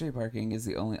on-street parking is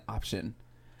the only option?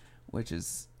 Which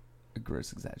is a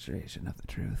gross exaggeration of the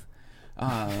truth.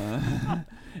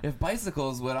 If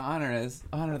bicycles would honor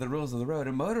the rules of the road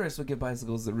and motorists would give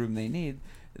bicycles the room they need,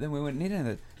 then we wouldn't need any of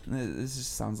it. This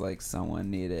just sounds like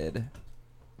someone needed,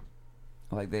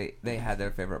 like they had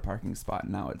their favorite parking spot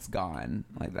and now it's gone.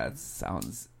 Like that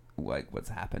sounds like what's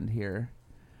happened here.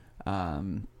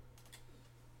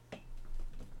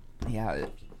 Yeah,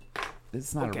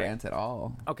 it's not a rant at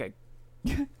all. Okay.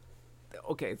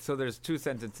 Okay, so there's two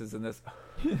sentences in this.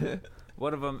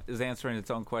 One of them is answering its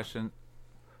own question,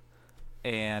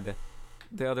 and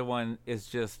the other one is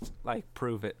just like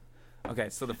prove it. Okay,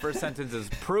 so the first sentence is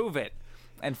prove it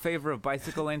in favor of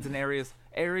bicycle lanes in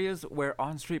areas where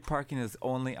on-street parking is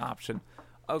only option.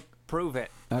 Oh, prove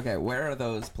it. Okay, where are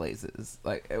those places?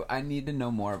 Like, I need to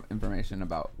know more information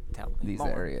about these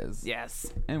areas.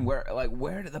 Yes. And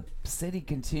where did the city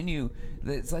continue?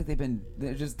 It's like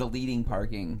they're just deleting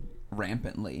parking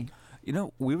rampantly. You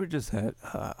know, we were just at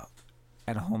a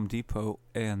Home Depot,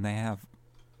 and they have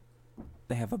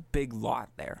a big lot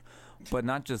there, but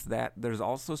not just that. There's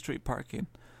also street parking.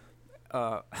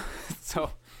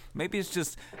 So maybe it's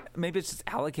just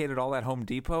allocated all at Home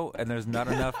Depot, and there's not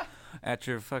enough at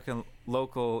your fucking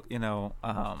local,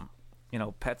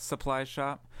 pet supply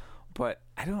shop. But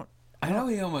I know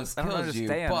he almost killed you,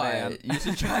 but you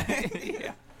should try.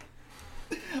 Yeah.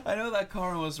 I know that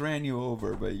car almost ran you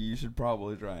over, but you should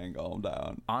probably try and calm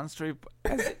down. On street,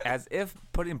 as if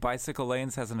putting bicycle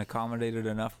lanes hasn't accommodated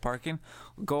enough parking.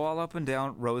 Go all up and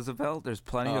down Roosevelt. There's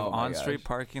plenty of on-street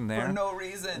parking there. For no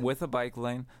reason. With a bike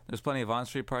lane. There's plenty of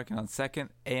on-street parking on 2nd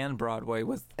and Broadway.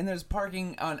 And there's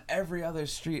parking on every other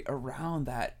street around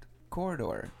that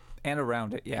corridor. And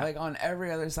around it, yeah. Like on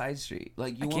every other side street.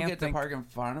 Like you won't get to park in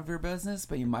front of your business,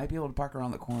 but you might be able to park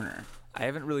around the corner. I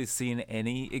haven't really seen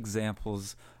any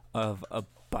examples of a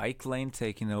bike lane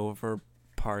taking over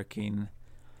parking.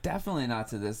 Definitely not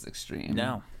to this extreme.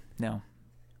 No.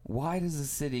 Why does the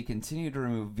city continue to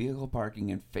remove vehicle parking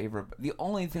in favor of... The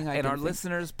only thing I... And our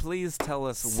listeners, please tell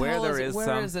us where there is some...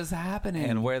 Where is this happening?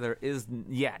 And where there is...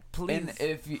 Yeah, please. And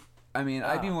if you... I mean,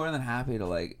 I'd be more than happy to,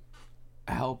 like,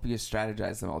 help you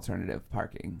strategize some alternative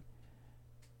parking.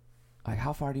 Like,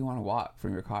 how far do you want to walk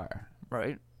from your car?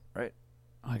 Right.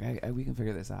 Like, we can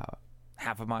figure this out.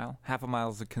 Half a mile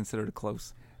is considered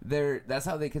close. That's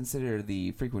how they consider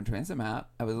the frequent transit map.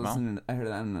 I was listening. I heard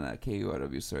that on a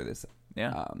KUOW story this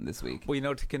week.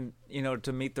 Well,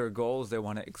 to meet their goals, they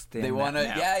want to extend. They want to.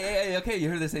 Yeah. Okay, you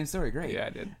heard the same story. Great. Yeah,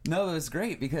 I did. No, it was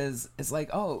great because it's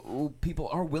like, people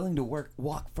are willing to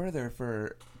walk further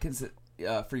for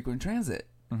frequent transit.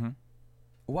 Mm-hmm.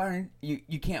 Why aren't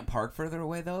you can't park further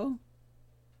away though?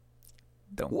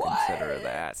 Don't consider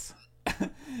that.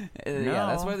 Yeah,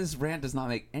 that's why this rant does not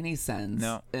make any sense.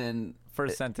 No. And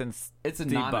first sentence, it's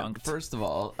debunked. First of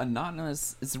all,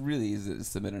 anonymous. It's really easy to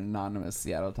submit anonymous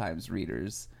Seattle Times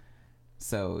readers.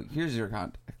 So here's your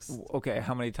context. Okay,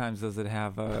 how many times does it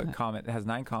have a comment? It has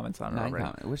 9 comments on it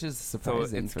already. Which is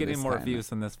surprising. So it's getting more views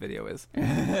than this video is.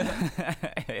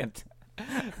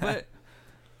 But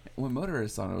when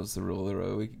motorists on us to rule the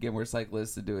road, we could get more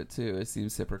cyclists to do it too. It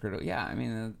seems hypocritical. Yeah, I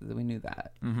mean, we knew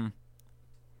that. Mm-hmm.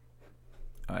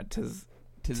 Tis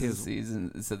the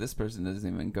season, so this person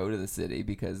doesn't even go to the city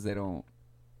because they want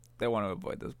to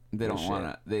avoid this. They don't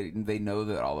want to. They know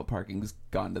that all the parking's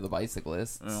gone to the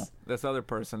bicyclists. This other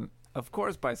person, of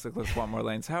course, bicyclists want more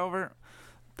lanes. However,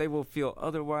 they will feel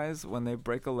otherwise when they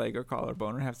break a leg or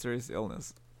collarbone or have serious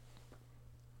illness.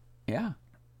 Yeah.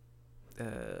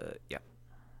 Yeah.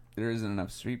 There isn't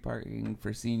enough street parking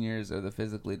for seniors or the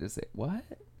physically disabled. What?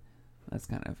 That's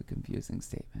kind of a confusing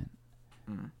statement.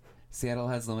 Mm. Seattle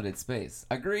has limited space.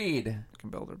 Agreed. You can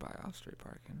build or buy off-street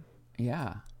parking.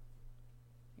 Yeah.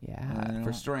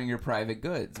 For storing your private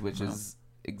goods, which is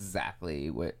exactly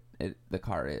what the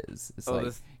car is.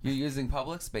 It's you're using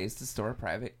public space to store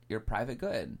your private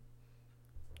good.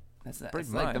 That's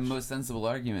like the most sensible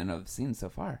argument I've seen so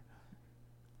far.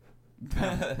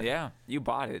 Yeah, you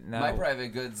bought it. No. My private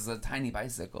goods is a tiny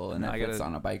bicycle, and it fits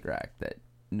on a bike rack that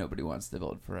nobody wants to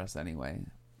build for us anyway.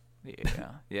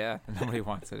 Yeah. Nobody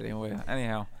wants it anyway.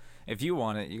 Anyhow, if you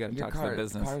want it, you got to talk to the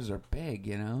business. Cars are big,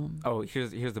 you know. Oh,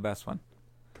 here's the best one.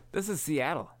 This is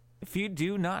Seattle. If you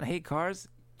do not hate cars,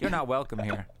 you're not welcome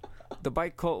here. The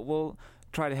bike cult will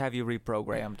try to have you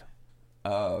reprogrammed.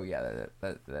 Oh yeah,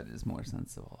 that is more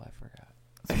sensible. I forgot.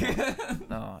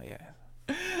 Oh yeah.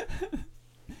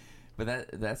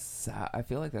 But that's I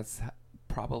feel like that's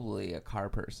probably a car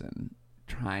person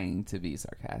trying to be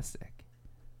sarcastic.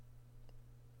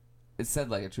 It's said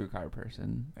like a true car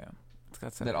person. Yeah. It's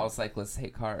got that all cyclists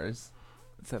hate cars.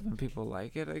 7 people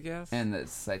like it, I guess. And that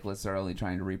cyclists are only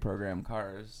trying to reprogram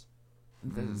cars.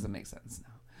 That doesn't make sense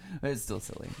now. But it's still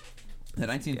silly. The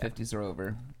 1950s are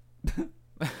over.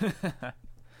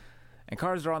 And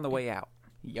cars are on the way out.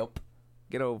 Yep.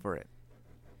 Get over it.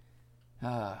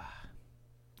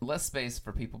 Less space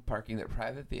for people parking their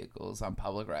private vehicles on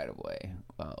public right-of-way.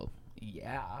 Well,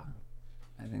 yeah.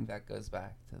 I think that goes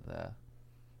back to the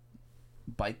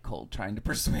bike cult trying to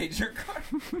persuade your car.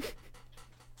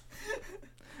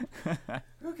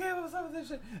 Okay, what's up with this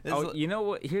shit? You know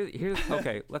what? Here's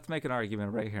okay. Let's make an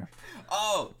argument right here.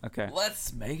 Oh, okay.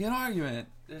 Let's make an argument.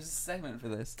 There's a segment for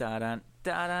this. Da dun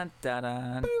da dun da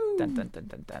dun dun dun dun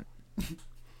dun dun.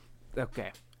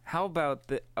 Okay. How about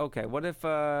the? Okay. What if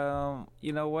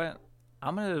you know what?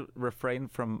 I'm gonna refrain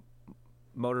from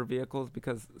motor vehicles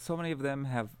because so many of them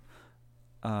have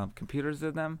computers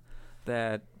in them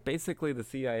that basically the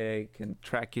CIA can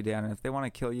track you down, and if they want to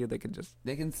kill you, they can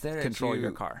stare control at you,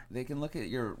 your car. They can look at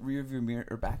your rear view mirror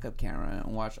or backup camera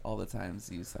and watch all the times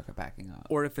you suck at backing up.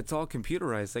 Or if it's all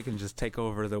computerized, they can just take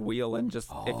over the wheel and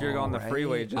just if you're on the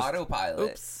freeway, just autopilot.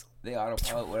 Oops. They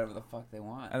autopilot whatever the fuck they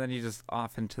want, and then you just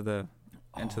off into the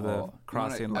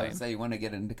crossing lane. I would say you want to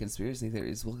get into conspiracy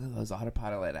theories. Look at those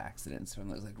autopilot accidents from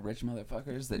those like rich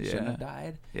motherfuckers that shouldn't have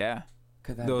died. Yeah.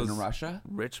 Could that have been in Russia?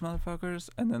 Rich motherfuckers,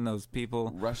 and then those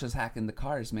people. Russia's hacking the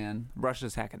cars, man.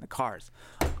 Russia's hacking the cars.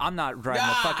 I'm not driving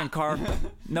a fucking car.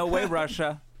 No way,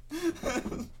 Russia.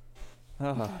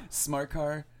 Smart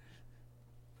car.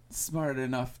 Smart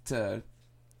enough to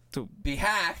be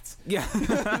hacked. Yeah.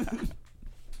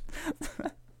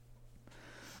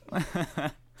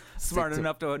 Smart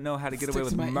enough to know how to get away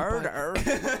with murder.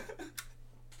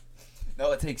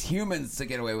 No, it takes humans to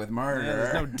get away with murder. Yeah,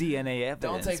 there's no DNA evidence.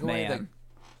 Don't take away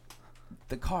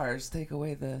the cars. Take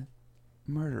away the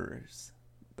murderers.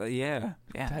 Yeah.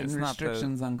 Tighten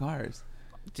restrictions on cars.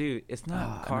 Dude, it's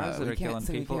not cars that are killing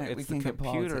people. It's the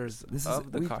computers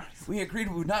of the cars. We agreed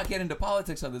we would not get into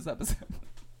politics on this episode.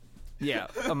 Yeah,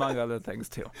 among other things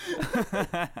too.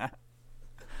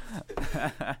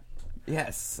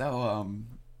 Yes. So,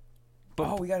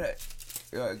 we gotta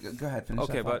go ahead. Finish.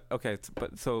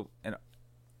 But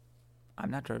I'm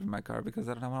not driving my car because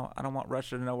I don't want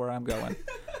Russia to know where I'm going.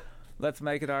 Let's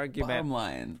make an argument. Bottom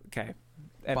line. Okay.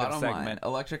 End of segment. Line.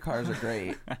 Electric cars are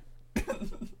great.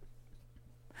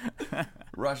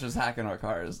 Russia's hacking our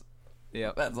cars.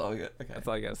 Yeah. That's all we got. Okay. That's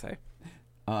all you gotta say.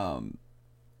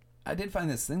 I did find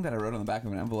this thing that I wrote on the back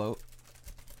of an envelope.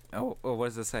 Oh, what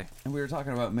does it say? And we were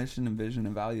talking about mission and vision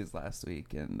and values last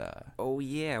week, and oh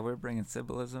yeah, we're bringing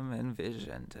symbolism and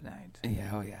vision tonight.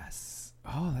 Yeah. Oh yes.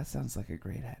 Oh, that sounds like a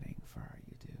great heading for our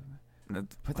YouTube.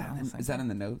 Put that in. Is that in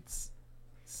the notes?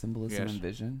 Symbolism and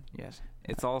vision. Yes.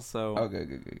 It's also. Oh,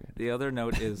 good. The other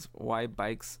note is why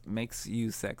bikes makes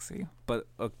you sexy, but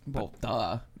well,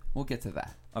 duh. We'll get to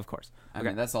that. Of course. I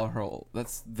mean, that's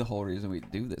the whole reason we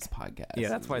do this podcast. Yeah,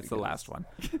 that's why it's the last one.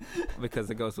 Because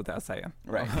it goes without saying.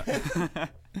 Right.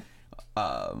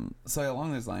 So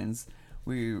along those lines,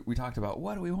 we talked about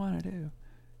what do we want to do?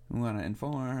 We want to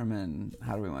inform, and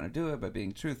how do we want to do it by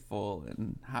being truthful,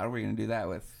 and how are we going to do that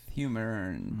with humor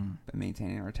and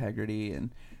maintaining our integrity,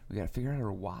 and we got to figure out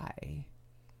our why.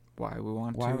 Why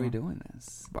are we doing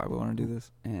this? Why we want to do this?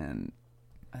 And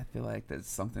I feel like that's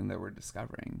something that we're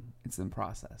discovering. It's in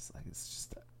process. Like it's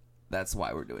just that's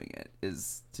why we're doing it,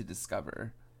 is to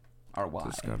discover our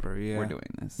why. We're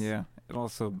doing this. Yeah. It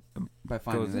also by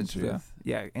finding the truth.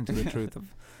 Into the truth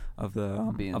of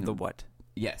the what.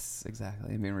 Yes,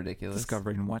 exactly. And being ridiculous.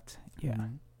 Discovering what. Yeah.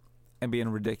 Mm-hmm. And being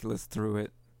ridiculous through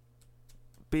it.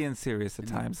 Being serious at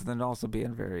times, and then also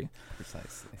being very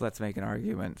precisely. Let's make an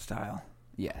argument style.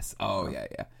 Yes. Oh yeah.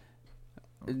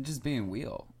 Just being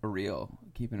real.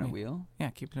 Keeping it real. Yeah,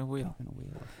 keeping it real.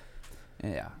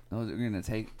 Yeah. We're gonna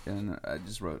take, and I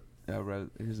just wrote.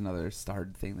 Here's another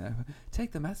starred thing that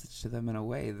take the message to them in a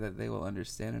way that they will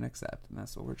understand and accept, and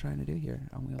that's what we're trying to do here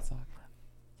on Wheeltalk.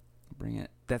 Bring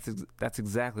it. That's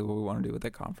exactly what we want to do with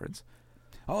the conference.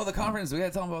 Oh, the conference! We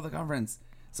gotta tell them about the conference.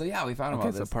 So yeah, we found about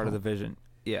this. It's a part of the vision.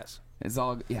 Yes. It's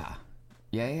all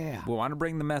Yeah. We want to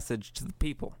bring the message to the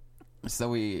people. So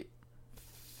we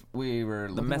were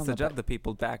the message of the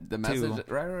people back the message.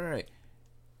 Right.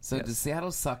 So yes. Does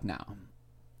Seattle suck now?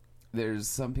 There's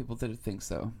some people that think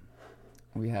so.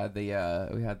 We had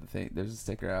the thing. There's a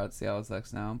sticker out. Seattle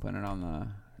sucks now. I'm putting it on the.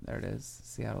 There it is.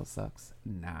 Seattle sucks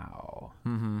now.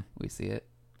 Mm-hmm. We see it.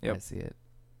 Yep. I see it.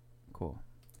 Cool.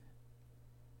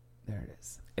 There it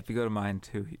is. If you go to mine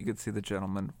too, you can see the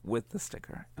gentleman with the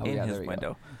sticker in his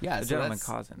window. Yeah, the so gentleman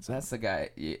causing. That's the guy.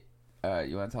 You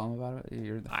want to tell him about it?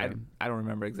 You're the frame. I don't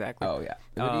remember exactly. Oh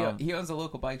yeah. He owns a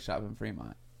local bike shop in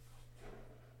Fremont,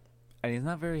 and he's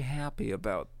not very happy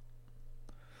about.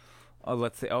 Oh,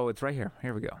 let's see. Oh, it's right here.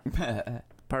 Here we go.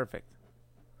 Perfect.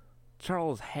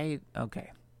 Charles Hay. Okay,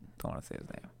 don't want to say his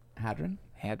name.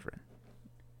 Hadron.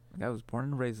 The guy was born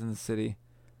and raised in the city.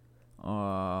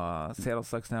 Seattle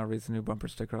sucks now. Reads a new bumper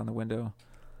sticker on the window.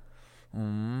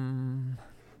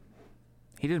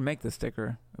 He didn't make the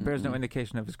sticker. It bears no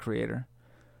indication of his creator.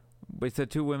 But he said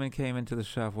 2 women came into the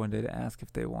shop one day to ask if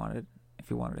he wanted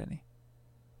any.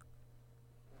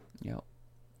 Yep.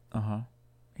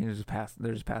 They're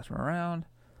just passing around.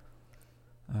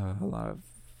 A lot of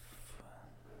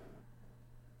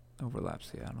overlap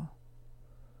Seattle.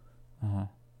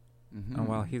 And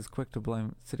while he's quick to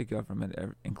blame city government,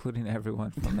 including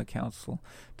everyone from the council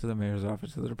to the mayor's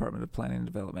office to the Department of Planning and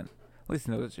Development, at least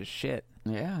he knows it's just shit.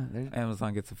 Yeah.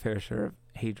 Amazon gets a fair share of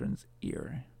Hadron's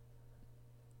ear.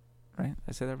 Right?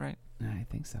 I say that right? I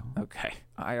think so. Okay.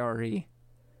 IRE.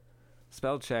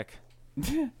 Spell check.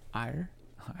 Ire.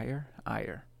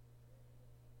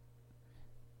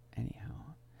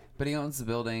 Anyhow. But he owns the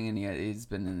building, and he's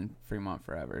been in Fremont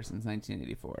forever, since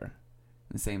 1984. In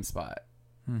the same spot.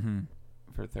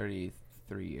 For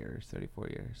 34 years.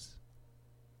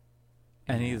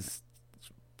 And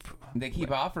they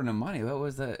keep offering him money. What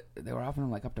was it? They were offering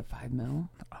him like up to $5 million.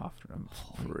 Offering him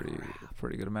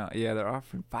pretty good amount. Yeah, they're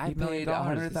offering $5 million. He paid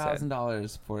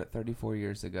 $100,000 for it 34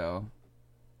 years ago.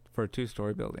 For a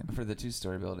 2-story building. For the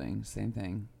 2-story building, same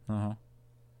thing.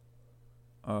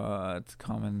 It's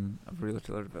common of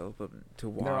realtor development to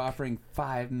walk. They're offering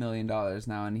 $5 million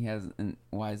now, and he hasn't.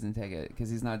 Why doesn't he take it? Because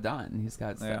he's not done. He's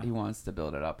got. He wants to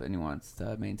build it up, and he wants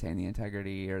to maintain the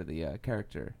integrity or the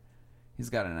character. He's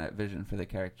got a vision for the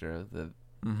character of the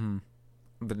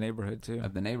neighborhood too.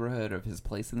 Of the neighborhood, of his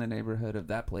place in the neighborhood, of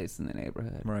that place in the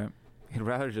neighborhood. Right. He'd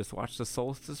rather just watch the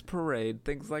solstice parade,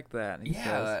 things like that. He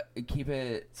says, keep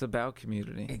it. It's about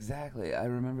community. Exactly. I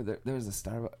remember there was a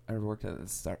Starbucks. I worked at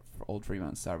the old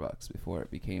Fremont Starbucks before it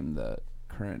became the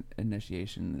current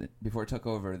initiation. Before it took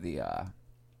over the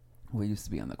what used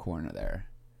to be on the corner there.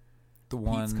 The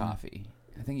one Pete's Coffee.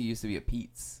 I think it used to be a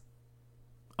Pete's.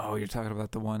 Oh, you're talking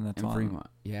about the one that's in on Fremont.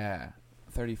 Yeah,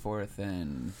 34th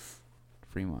and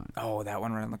Fremont. Oh, that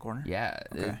one right on the corner. Yeah,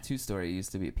 the 2-story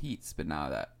used to be a Pete's, but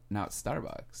now it's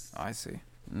Starbucks. Oh, I see.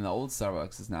 And the old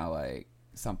Starbucks is now like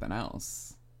something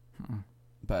else.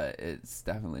 But it's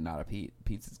definitely not a Pete.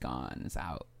 Pete's is gone. It's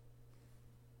out.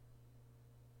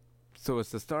 So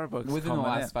it's the Starbucks within the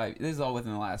last 5. This is all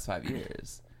within the last 5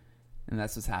 years, and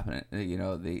that's what's happening. You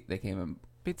know, they came in.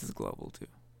 Pete's is global too.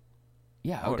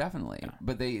 Yeah, definitely. Yeah.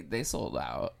 But they sold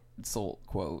out.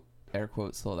 Quote air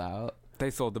quote sold out. They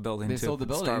sold the building. They sold the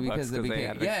building Starbucks because it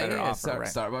became they had offer, right?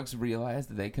 Starbucks realized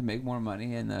that they could make more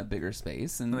money in a bigger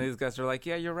space, and these guys are like,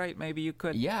 "Yeah, you're right. Maybe you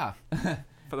could." Yeah,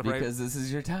 because this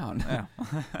is your town.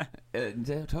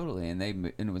 Yeah, totally. And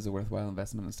it was a worthwhile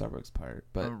investment on Starbucks' part.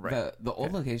 But the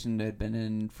old location had been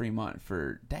in Fremont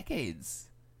for decades.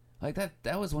 Like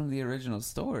that was one of the original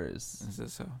stores. Is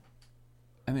this so?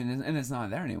 I mean, and it's not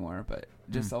there anymore. But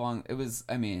just along, it was.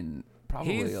 I mean.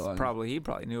 He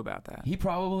probably knew about that. He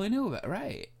probably knew about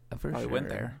for probably sure. Went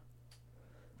there,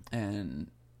 and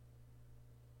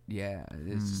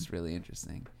it's just really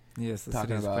interesting. Yes, the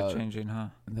city's quite changing, huh?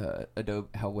 The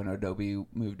when Adobe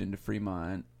moved into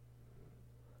Fremont.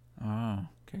 Oh,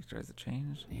 characterize the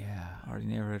change. Yeah, already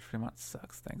neighborhood Fremont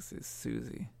sucks. Thanks to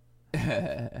Susie.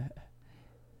 Yeah,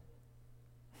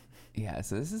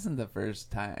 so this isn't the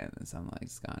first time that something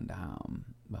like's gone down,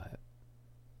 but.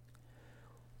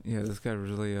 Yeah, this guy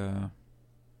really,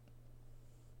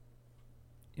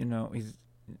 he's.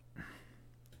 I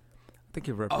think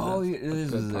he represents. Oh,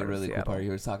 this is a really cool part he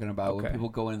was talking about when people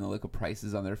go in and look at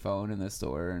prices on their phone in the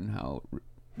store and how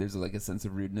there's like a sense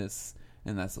of rudeness,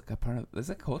 and that's like a part of. There's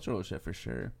a cultural shift for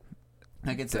sure.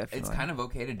 Like it's kind of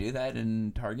okay to do that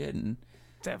in Target and.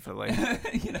 Definitely.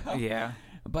 Yeah.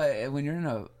 But when you're in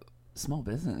a small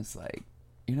business, like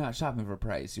you're not shopping for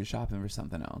price, you're shopping for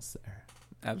something else there.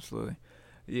 Absolutely.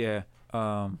 Yeah.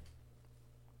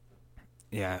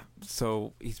 Yeah.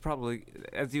 So he's probably,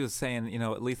 as he was saying, you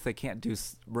know, at least they can't do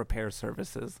repair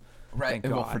services. Right.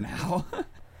 Thank Well, God. for now.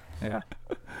 Yeah.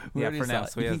 We Yeah, already for now. saw-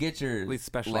 So you he can has get your at least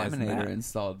specialized in laminator that.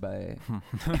 installed by.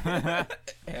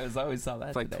 I always saw that.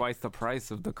 It's like today. twice the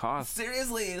price of the cost.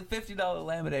 Seriously, a $50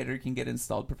 laminator can get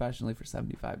installed professionally for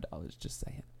 $75. Just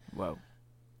saying. Whoa.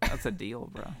 That's a deal,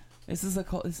 bro. This is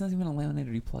it's not even a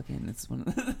laminator you plug in. It's one.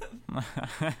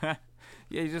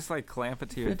 Yeah, you just like clamp it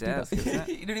to your $50. desk, isn't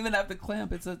it? You don't even have to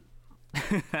clamp. It's a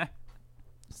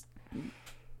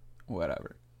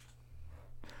whatever.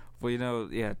 Well, you know,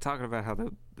 yeah, talking about how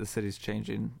the city's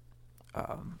changing,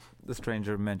 the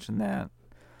stranger mentioned that.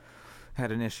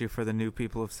 Had an issue for the new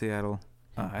people of Seattle.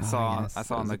 I saw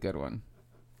on the good one.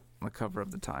 On the cover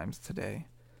of the Times today.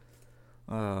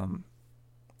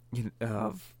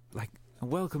 Like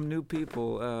welcome new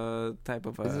people type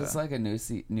of. Is this like a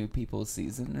new people's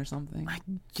season or something? I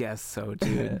guess so,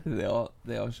 dude. they all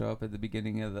show up at the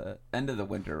beginning of the end of the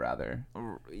winter, rather.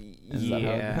 Is Yeah.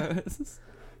 that how it goes?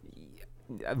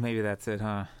 Maybe that's it,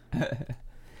 huh?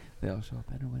 They all show up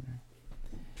in the winter.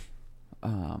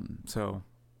 So,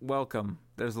 welcome.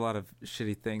 There's a lot of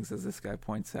shitty things, as this guy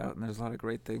points out, and there's a lot of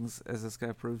great things, as this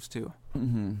guy proves, too.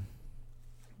 Mm-hmm.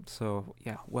 So,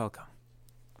 yeah, welcome.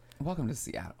 Welcome to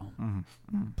Seattle. Mm-hmm.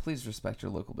 Mm-hmm. Please respect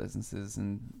your local businesses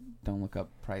and don't look up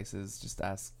prices. Just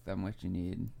ask them what you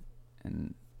need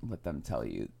and let them tell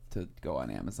you to go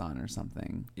on Amazon or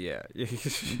something. Yeah.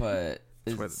 But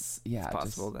it's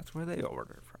possible that's where they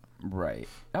order from. Right.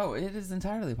 Oh, it is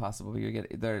entirely possible. You're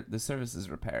getting the service is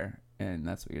repair, and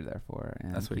that's what you're there for.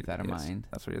 And That's what keep that in mind.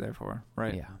 That's what you're there for,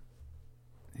 right? Yeah.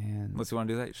 And Unless you want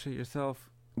to do that shit yourself,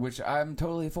 which I'm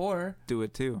totally for. do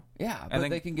it too. Yeah, And but then-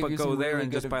 they can give but you go some there really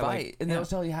and good just buy, advice, like- and yeah. they'll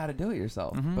tell you how to do it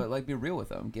yourself. Mhm. But like, be real with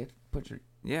them. Put your Go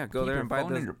keep there your and buy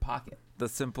phone in your pocket. the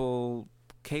simple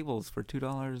cables for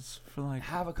 $2 for like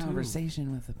Have a two.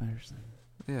 conversation with the person.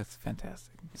 Yeah, it's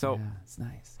fantastic. So yeah, it's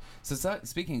nice. So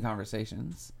speaking of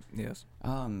conversations, yes, I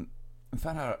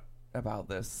found out about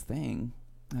this thing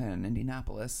in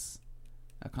Indianapolis,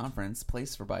 a conference,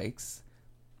 Place for Bikes,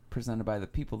 presented by the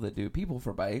people that do People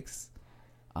for Bikes.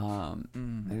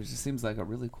 It just seems like a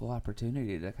really cool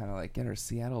opportunity to kind of like get our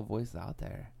Seattle voice out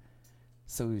there.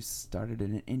 So we started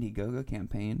an Indiegogo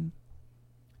campaign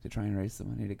to try and raise the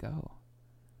money to go.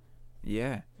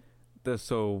 yeah.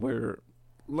 So we're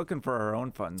looking for our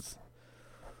own funds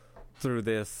through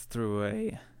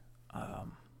a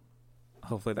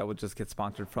hopefully that would just get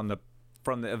sponsored from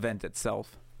the event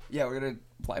itself. Yeah, we're gonna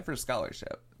apply for a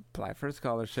scholarship. Apply for a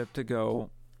scholarship to go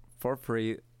for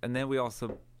free, and then we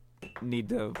also need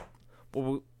to.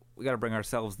 Well, we got to bring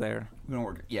ourselves there. We're gonna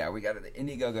work. Yeah, we got the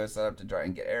Indiegogo set up to try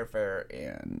and get airfare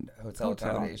and hotel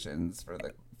accommodations for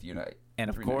the few nights. And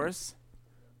of course,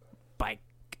 bikes.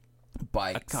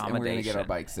 And we're gonna get our accommodation.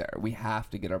 bikes there. We have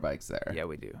to get our bikes there. Yeah,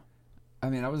 we do. I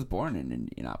mean, I was born in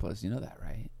Indianapolis. You know that,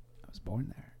 right? I was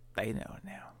born there. They know it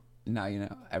now. Now you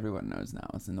know. Everyone knows now.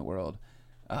 It's in the world.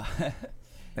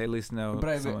 They at least know.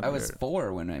 But some of I was your-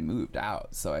 4 when I moved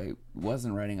out, so I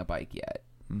wasn't riding a bike yet.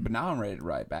 Mhm. But now I'm ready to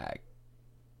ride back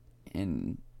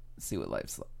and see what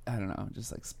life's like. I don't know,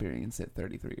 just experience it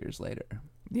 33 years later.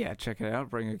 Yeah, check it out.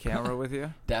 Bring a camera with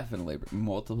you. Definitely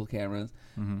multiple cameras.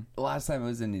 Mm-hmm. The last time I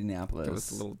was in Indianapolis, Give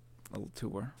us a little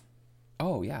tour,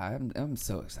 oh yeah, I'm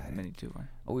so excited. mini tour.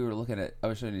 We were looking at. I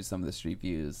was showing you some of the street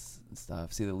views and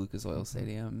stuff. See the Lucas Oil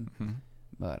Stadium, Mm-hmm.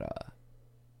 but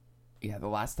yeah, the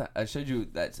last time I showed you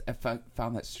that I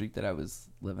found that street that I was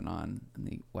living on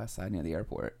the west side near the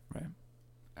airport. Right.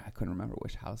 I couldn't remember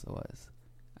which house it was.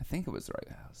 I think it was the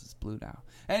right house. It's blue now.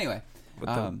 Anyway, With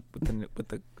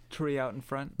the tree out in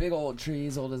front. big old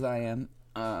trees, old as I am.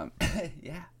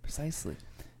 Yeah, precisely.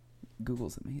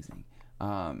 Google's amazing.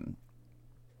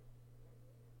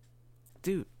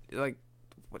 Dude, like,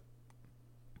 what?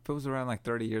 If it was around like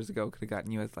 30 years ago, could have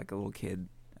gotten you as like a little kid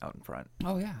out in front.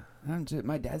 Oh yeah,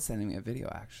 my dad's sending me a video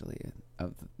actually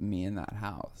of me in that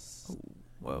house.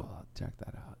 Whoa. Oh, check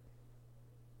that out.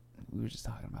 We were just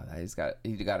talking about that.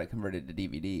 He got it converted to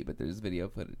DVD, but there's video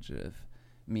footage of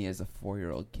me as a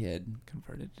 4-year-old kid.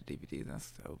 Converted to DVD.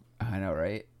 That's dope. I know,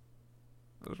 right?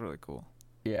 That was really cool.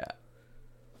 Yeah.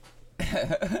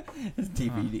 It's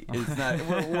DVD. It's not.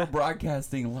 We're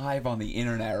broadcasting live on the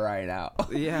internet right now.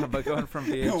 Yeah, but going from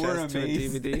VHS We're to a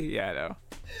amazed. DVD. Yeah, I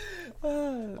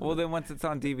know. Well, then once it's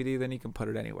on DVD, then you can put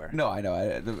it anywhere. No, I know,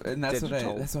 and that's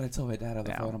Digital. what I told my dad on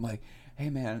the Yeah. phone. I'm like, hey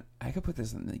man, I could put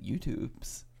this on the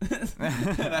YouTubes.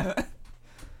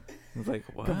 It's like,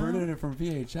 what? Converted it from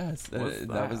VHS. What's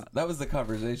That was the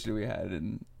conversation we had,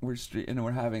 and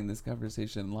we're having this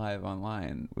conversation live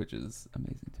online, which is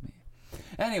amazing to me.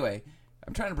 Anyway,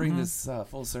 I'm trying to bring this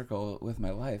full circle with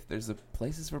my life. There's a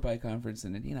Places for Bike conference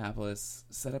in Indianapolis.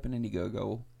 Set up an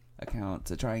Indiegogo account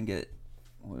to try and get,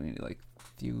 we need like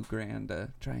a few grand to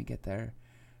try and get there.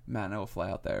 Matt and I will fly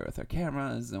out there with our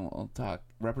cameras and we'll talk,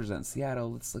 represent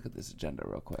Seattle. Let's look at this agenda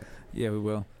real quick. Yeah, we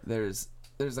will. There's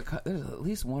at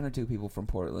least 1 or 2 people from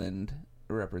Portland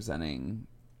representing.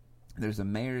 There's a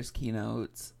mayor's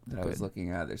keynote that I was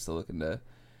looking at. They're still looking to.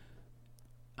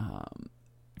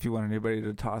 If you want anybody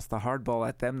to toss the hard ball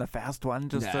at them, the fast one,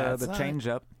 just the change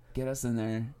up. Get us in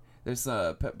there. There's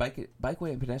a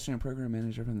bikeway and pedestrian program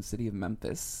manager from the city of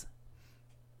Memphis.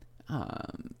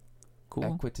 Cool.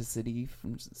 Equiticity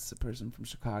from a person from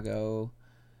Chicago.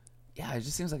 Yeah, it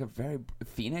just seems like a very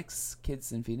Phoenix,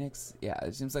 kids in Phoenix. Yeah,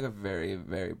 it seems like a very,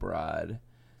 very broad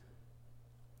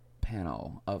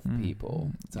panel of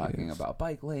people talking about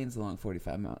bike lanes along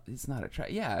 45 miles. It's not a track.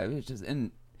 Yeah, it was just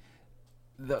in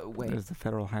the way. There's the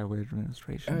Federal Highway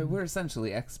Administration. I mean, we're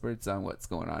essentially experts on what's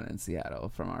going on in Seattle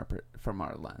from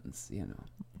our lens, you know.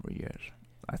 Yes.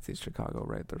 I see Chicago,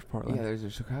 right? There's Portland. Yeah, there's a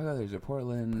Chicago, there's a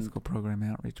Portland. Physical Program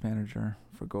Outreach Manager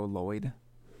for Go Lloyd.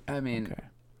 I mean,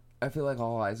 I feel like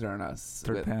all eyes are on us.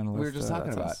 Third panelist. We were just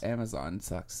talking about us. Amazon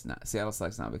sucks. Seattle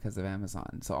sucks now because of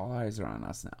Amazon. So all eyes are on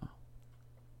us now.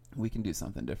 We can do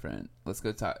something different. Let's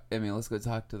go talk. I mean, let's go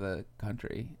talk to the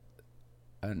country,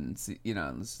 and see. You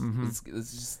know,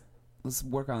 let's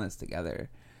work on this together.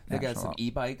 They got some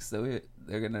e-bikes. They're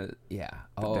gonna. Yeah.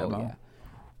 Yeah.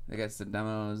 They got some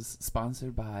demos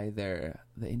sponsored by the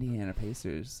Indiana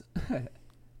Pacers.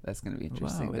 That's gonna be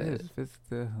interesting. Wow, it is. It's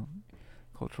the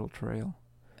cultural trail.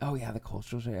 Oh yeah, the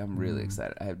cultural trail. I'm really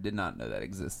excited. I did not know that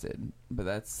existed, but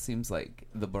that seems like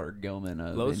the Burt Gilman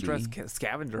of low stress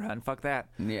scavenger hunt. Fuck that.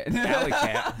 Yeah, alley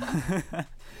cat.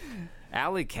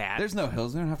 Alley cat. There's no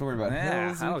hills. We don't have to worry about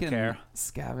hills. I don't care.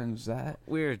 Scavenge that.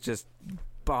 We're just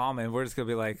bombing. We're just gonna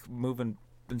be like moving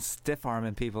and stiff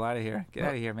arming people out of here. Get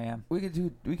out of here, man. We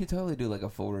could totally do like a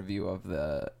full review of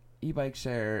the e-bike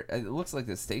share. It looks like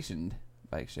the stationed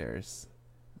bike shares.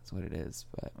 That's what it is.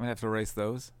 But we have to race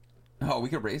those. Oh, we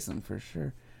could race them for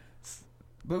sure.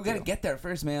 But we got to get there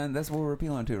first, man. That's what we're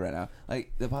appealing to right now.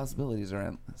 Like, the possibilities are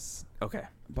endless. Okay.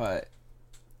 But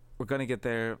we're going to get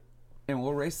there. And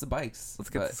we'll race the bikes. Let's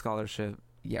get the scholarship.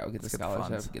 Yeah, we'll get the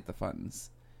scholarship, get the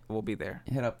funds. We'll be there.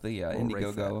 Hit up the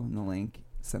Indiegogo and the link.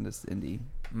 Send us Indy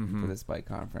for this bike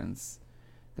conference.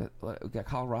 We got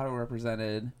Colorado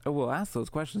represented. Oh, we'll ask those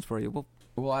questions for you.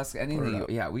 We'll ask anything.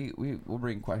 Yeah, we'll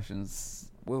bring questions.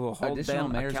 We will hold additional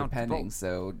them mayors are pending.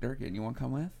 So Durkin, you want to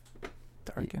come with?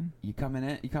 Durkin, you coming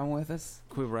in? You coming with us?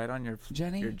 Can we ride on your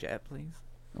Jenny? Your jet, please?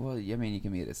 Well, I mean, you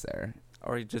can meet us there,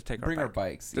 or you just bring our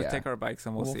bikes. Just take our bikes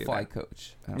and we'll see. We'll fly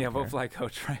coach. Yeah, we'll fly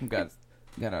coach. Right?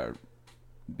 Gotta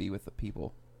be with the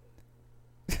people.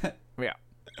 Yeah,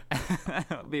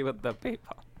 be with the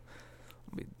people.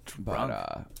 Be drunk.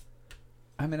 But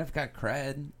I mean, I've got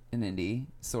cred in Indy,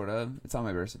 sort of. It's on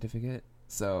my birth certificate,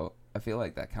 so I feel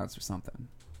like that counts for something.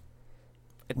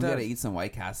 We gotta eat some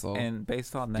White Castle, and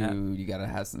based on that, dude, you gotta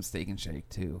have some Steak and Shake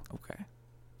too. Okay.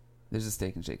 There's a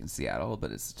Steak and Shake in Seattle,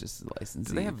 but it's just a licensee.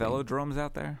 Do they have velodromes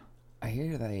out there? I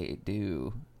hear they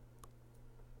do.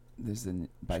 There's a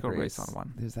bike race on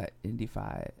one. There's that Indy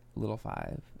 5, Little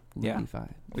 5. Yeah. Indy 5.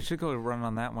 We should go run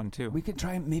on that one too. We could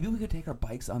try. Maybe we could take our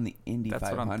bikes on the Indy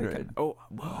 500. What I'm thinking. Oh,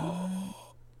 whoa.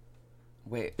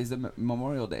 Wait, is it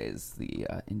Memorial Day is the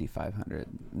Indy 500,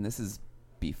 and this is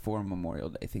before Memorial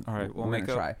Day. I think. All right, we're gonna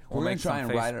try. We're gonna try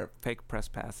and ride our fake press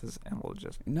passes, and we'll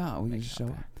just we just show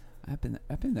up. I've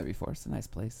been there before. It's a nice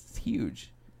place. It's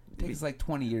huge. It takes like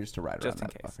 20 years to ride around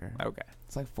that fucker. Okay.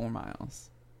 It's like 4 miles.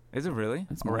 Is it really?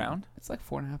 It's around? It's like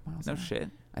 4.5 miles. No shit.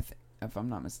 I think, if I'm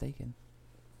not mistaken.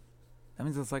 That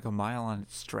means it's like a mile on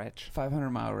its stretch.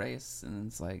 500-mile race, and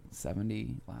it's like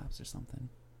 70 laps or something.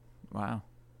 Wow.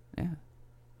 Yeah.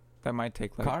 That might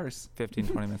take like cars. 15,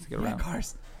 20 minutes to get around. Yeah,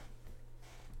 cars.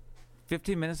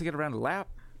 15 minutes to get around a lap?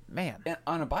 Man. And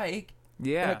on a bike?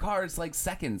 Yeah. In a car, it's like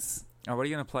seconds. Oh, what are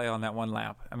you going to play on that one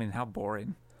lap? I mean, how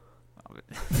boring.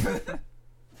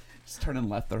 Just turning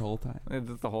left the whole time.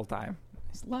 It's the whole time.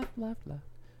 It's left.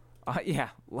 Yeah,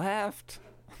 left.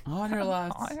 On your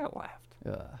left. On your left.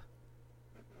 Ugh.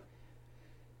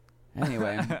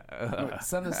 Anyway,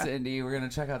 send us to Indy. We're going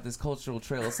to check out this cultural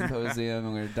trail symposium,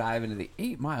 and we're going to dive into the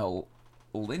 8-mile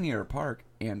linear park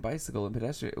and bicycle and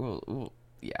pedestrian.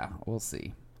 We'll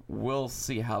see. We'll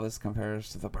see how this compares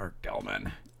to the Burt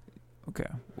Gilman. Okay,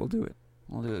 we'll do it.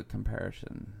 We'll do a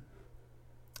comparison.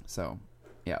 So,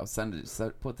 yeah, I'll send it.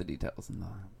 Put the details in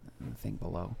the thing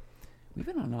below. We've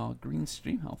been on all green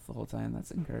stream health the whole time.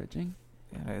 That's encouraging.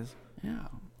 Yeah, it is. Yeah.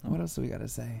 What else do we got to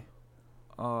say?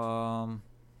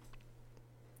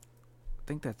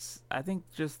 think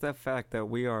just the fact that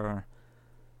we are,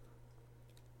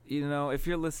 if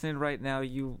you're listening right now,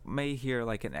 you may hear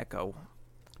like an echo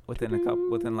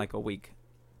within like a week,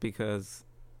 because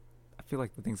I feel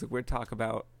like the things that we're talking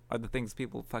about are the things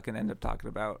people fucking end up talking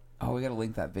about. Oh, we gotta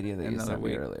link that video that you sent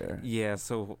me earlier. Yeah,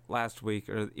 so last week,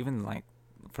 or even like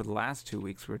for the last 2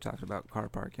 weeks, we were talking about car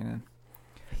parking, and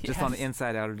just on the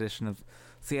Inside Out edition of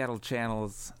Seattle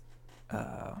Channels,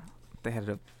 they had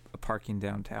a parking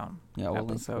downtown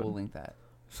episode. We'll link that.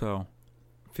 So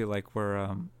I feel like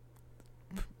we're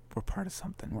part of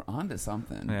something. We're onto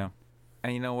something. Yeah.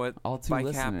 And you know what? All two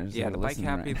listeners. The Bike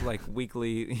Happy like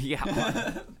weekly.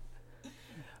 Yeah.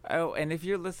 Oh, and if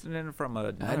you're listening from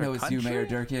another I know it's country, you, Mayor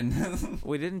Durkin.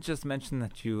 We didn't just mention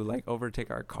that you like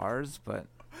overtake our cars, but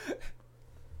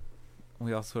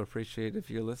we also appreciate if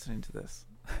you're listening to this.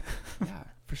 Yeah,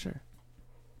 for sure.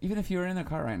 Even if you were in the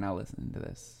car right now listening to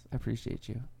this, I appreciate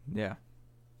you. Yeah.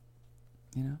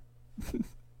 You know?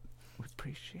 We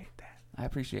appreciate that. I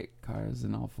appreciate cars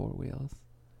and all four wheels.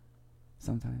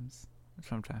 Sometimes.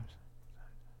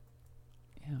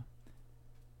 Yeah.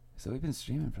 So we've been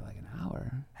streaming for like an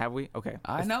hour. Have we? Okay.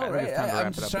 I know, right?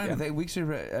 I'm just trying to think. We should.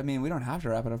 We don't have to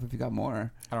wrap it up if you got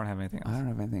more. I don't have anything else. I don't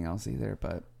have anything else either.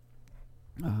 But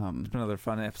it's been another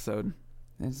fun episode.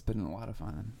 It's been a lot of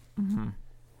fun. Mm-hmm.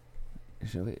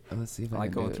 Shall we? Let's see if I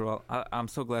like can going through all. I'm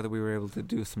so glad that we were able to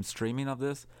do some streaming of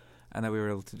this, and that we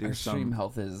were able to do our some stream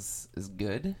health is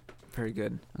good. Very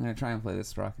good. I'm gonna try and play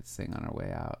this Rockets thing on our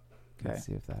way out. Okay. Let's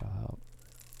see if that'll help.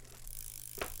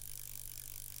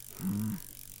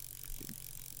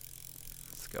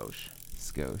 Skosh.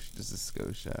 Just a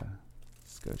Scotia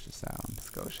sound.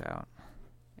 Skosh out.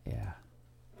 Yeah.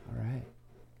 All right.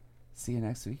 See you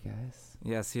next week, guys.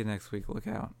 Yeah, see you next week. Look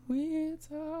out. We'll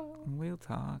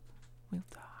talk. We'll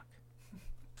talk.